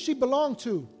 Who does she belong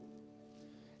to?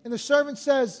 And the servant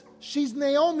says, she's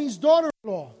Naomi's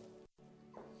daughter-in-law.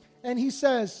 And he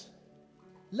says,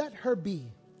 let her be.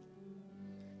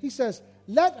 He says,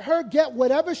 let her get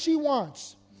whatever she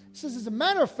wants. He says, as a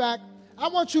matter of fact, I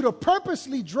want you to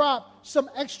purposely drop some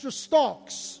extra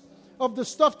stalks of the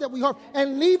stuff that we heard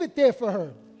and leave it there for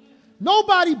her.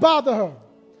 Nobody bother her.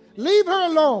 Leave her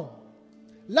alone.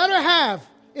 Let her have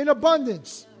in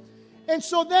abundance. And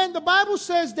so then the Bible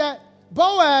says that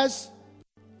Boaz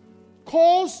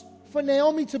calls for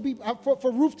Naomi to be,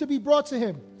 for Ruth to be brought to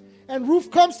him. And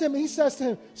Ruth comes to him and he says to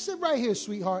him, sit right here,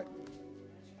 sweetheart.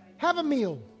 Have a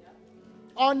meal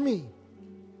on me.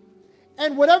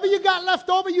 And whatever you got left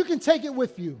over, you can take it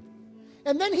with you.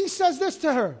 And then he says this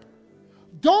to her.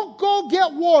 Don't go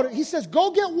get water. He says,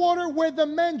 go get water where the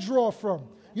men draw from.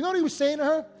 You know what he was saying to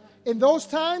her? In those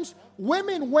times,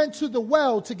 women went to the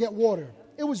well to get water.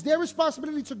 It was their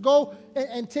responsibility to go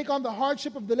and take on the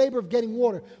hardship of the labor of getting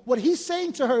water. What he's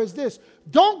saying to her is this.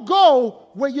 Don't go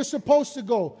where you're supposed to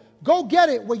go. Go get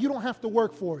it where you don't have to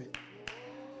work for it.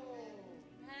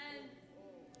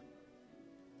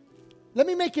 Let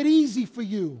me make it easy for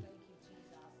you.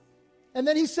 And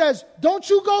then he says, don't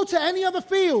you go to any other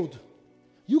field.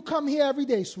 You come here every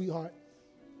day, sweetheart.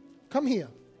 Come here.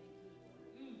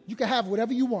 You can have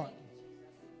whatever you want.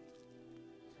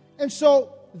 And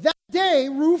so that day,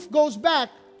 Ruth goes back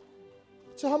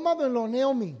to her mother-in-law,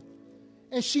 Naomi.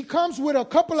 And she comes with a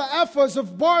couple of ephahs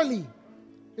of barley.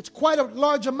 It's quite a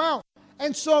large amount.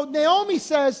 And so Naomi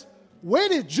says, where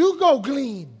did you go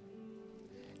glean?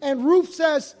 And Ruth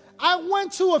says, I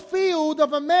went to a field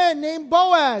of a man named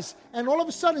Boaz. And all of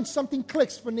a sudden, something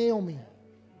clicks for Naomi.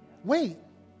 Wait,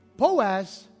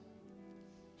 Boaz,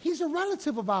 he's a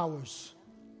relative of ours.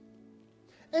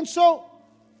 And so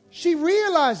she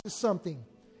realizes something.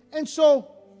 And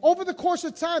so over the course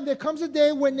of time, there comes a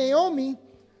day when Naomi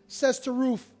says to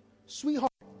Ruth,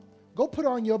 sweetheart, go put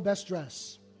on your best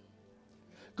dress.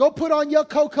 Go put on your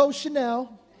Coco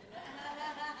Chanel.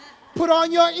 Put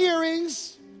on your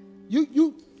earrings.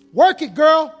 You work it,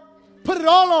 girl. Put it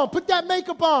all on. Put that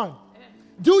makeup on.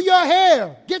 Do your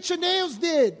hair. Get your nails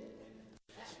did.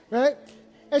 Right?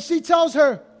 And she tells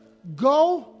her,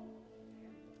 go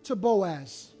to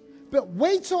Boaz. But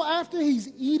wait till after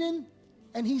he's eaten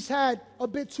and he's had a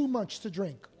bit too much to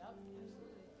drink.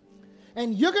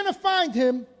 And you're going to find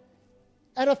him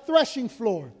at a threshing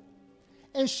floor.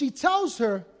 And she tells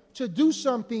her to do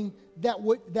something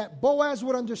that Boaz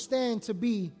would understand to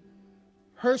be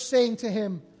her saying to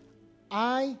him,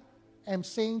 I am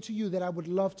saying to you that I would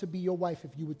love to be your wife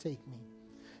if you would take me.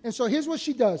 And so here's what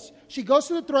she does. She goes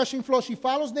to the threshing floor. She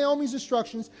follows Naomi's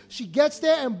instructions. She gets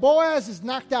there, and Boaz is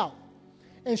knocked out.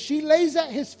 And she lays at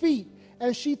his feet,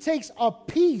 and she takes a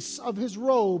piece of his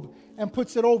robe and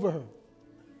puts it over her.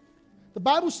 The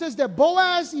Bible says that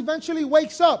Boaz eventually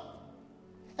wakes up,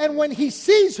 and when he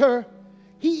sees her,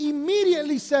 he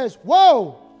immediately says,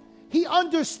 whoa, he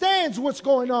understands what's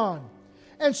going on.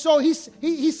 And so he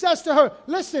says to her,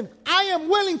 listen, I am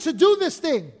willing to do this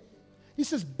thing. He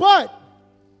says, but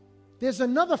there's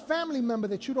another family member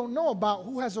that you don't know about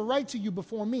who has a right to you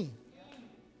before me.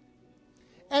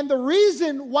 And the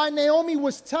reason why Naomi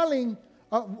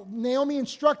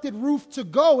instructed Ruth to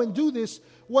go and do this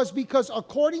was because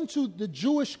according to the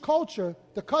Jewish culture,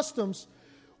 the customs,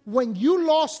 when you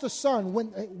lost a son,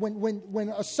 when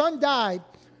a son died,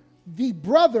 the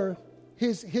brother,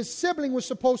 his sibling was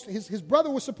supposed to, his brother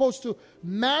was supposed to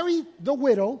marry the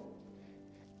widow,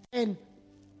 and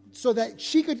so that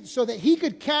he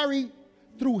could carry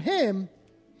through him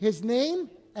his name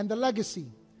and the legacy.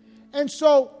 And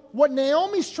so what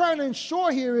Naomi's trying to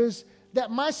ensure here is that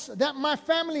my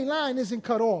family line isn't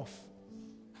cut off,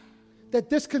 that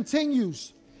this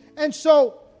continues. And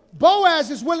so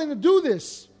Boaz is willing to do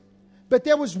this, but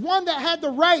there was one that had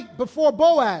the right before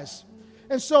Boaz.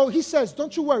 And so he says,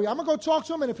 don't you worry, I'm going to go talk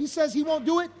to him, and if he says he won't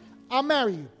do it, I'll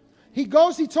marry you. He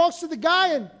goes, he talks to the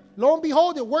guy, and lo and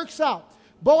behold, it works out.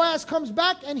 Boaz comes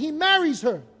back, and he marries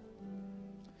her.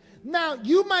 Now,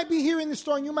 you might be hearing this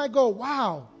story, and you might go,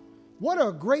 wow, what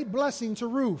a great blessing to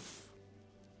Ruth.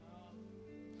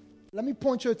 Let me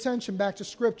point your attention back to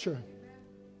Scripture.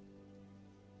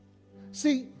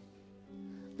 See,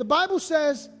 the Bible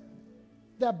says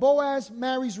that Boaz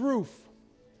marries Ruth,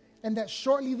 and that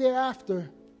shortly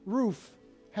thereafter, Ruth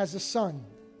has a son.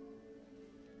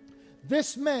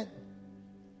 This meant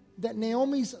that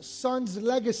Naomi's son's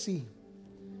legacy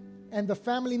and the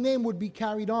family name would be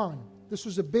carried on. This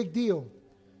was a big deal.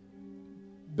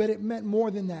 But it meant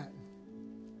more than that,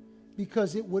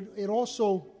 because it would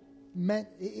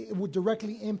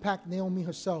directly impact Naomi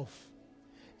herself.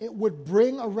 It would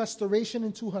bring a restoration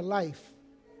into her life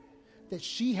that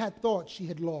she had thought she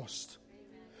had lost.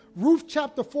 Ruth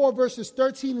chapter 4 verses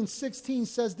 13 and 16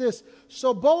 says this,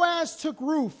 so Boaz took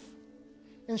Ruth,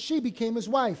 and she became his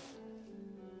wife.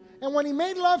 And when he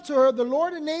made love to her, the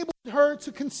Lord enabled her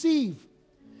to conceive,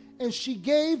 and she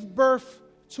gave birth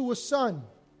to a son.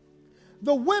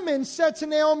 The women said to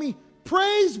Naomi,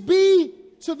 praise be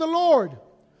to the Lord,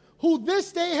 who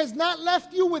this day has not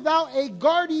left you without a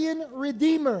guardian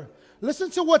redeemer. Listen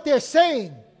to what they're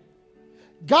saying.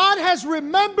 God has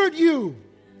remembered you,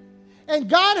 and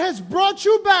God has brought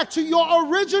you back to your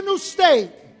original state.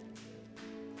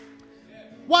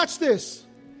 Watch this.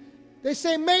 They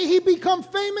say, may he become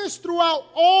famous throughout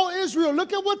all Israel.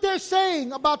 Look at what they're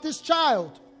saying about this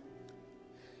child.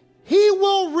 He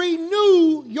will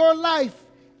renew your life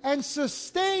and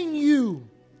sustain you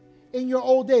in your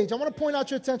old age. I want to point out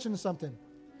your attention to something.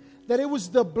 That it was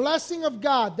the blessing of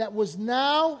God that was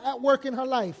now at work in her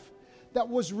life that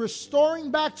was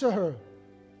restoring back to her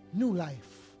new life.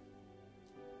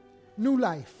 New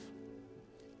life.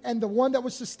 And the one that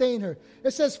would sustain her.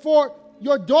 It says, for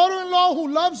your daughter-in-law who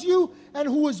loves you and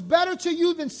who is better to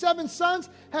you than 7 sons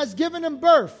has given him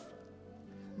birth.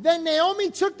 Then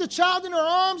Naomi took the child in her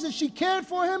arms and she cared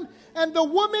for him. And the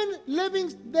woman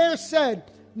living there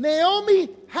said, Naomi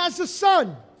has a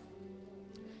son.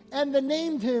 And they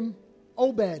named him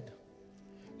Obed.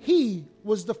 He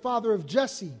was the father of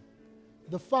Jesse,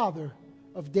 the father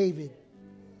of David.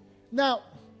 Now,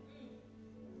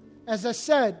 as I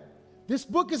said, this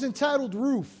book is entitled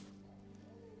Ruth,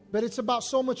 but it's about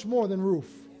so much more than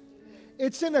Ruth.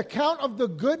 It's an account of the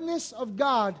goodness of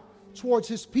God towards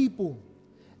his people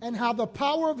and how the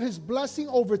power of his blessing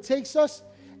overtakes us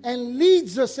and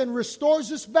leads us and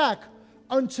restores us back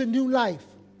unto new life.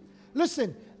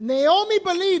 Listen, Naomi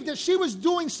believed that she was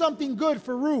doing something good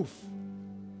for Ruth.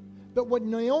 But what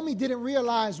Naomi didn't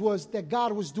realize was that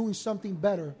God was doing something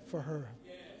better for her.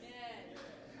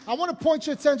 I want to point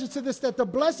your attention to this, that the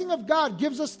blessing of God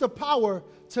gives us the power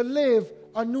to live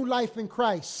a new life in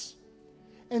Christ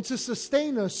and to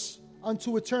sustain us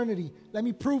unto eternity. Let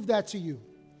me prove that to you.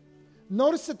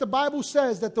 Notice that the Bible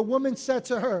says that the woman said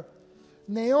to her,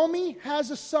 Naomi has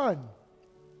a son.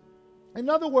 In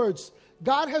other words,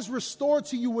 God has restored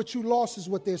to you what you lost, is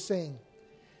what they're saying.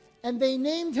 And they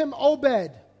named him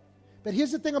Obed. But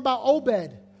here's the thing about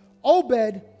Obed.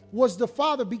 Obed was the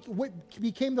father,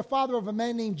 became the father of a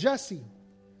man named Jesse,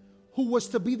 who was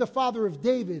to be the father of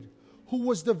David, who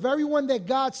was the very one that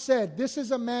God said, this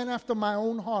is a man after my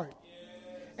own heart.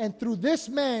 And through this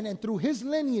man and through his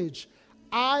lineage,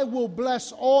 I will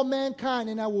bless all mankind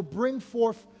and I will bring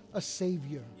forth a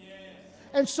Savior.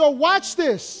 And so watch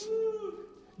this.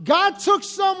 God took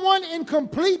someone in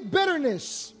complete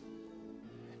bitterness,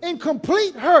 in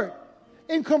complete hurt,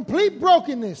 in complete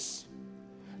brokenness,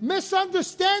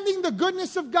 misunderstanding the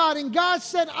goodness of God. And God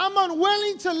said, I'm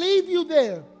unwilling to leave you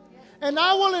there. And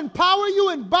I will empower you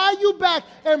and buy you back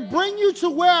and bring you to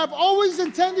where I've always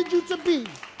intended you to be.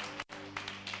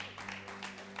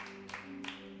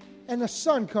 And a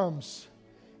son comes.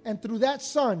 And through that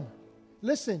son,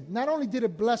 listen, not only did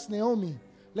it bless Naomi,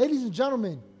 ladies and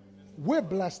gentlemen, we're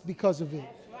blessed because of it.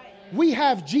 We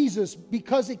have Jesus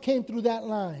because it came through that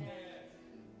line.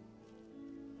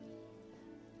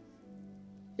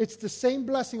 It's the same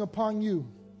blessing upon you.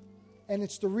 And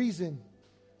it's the reason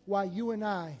why you and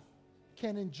I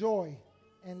can enjoy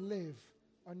and live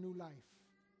a new life.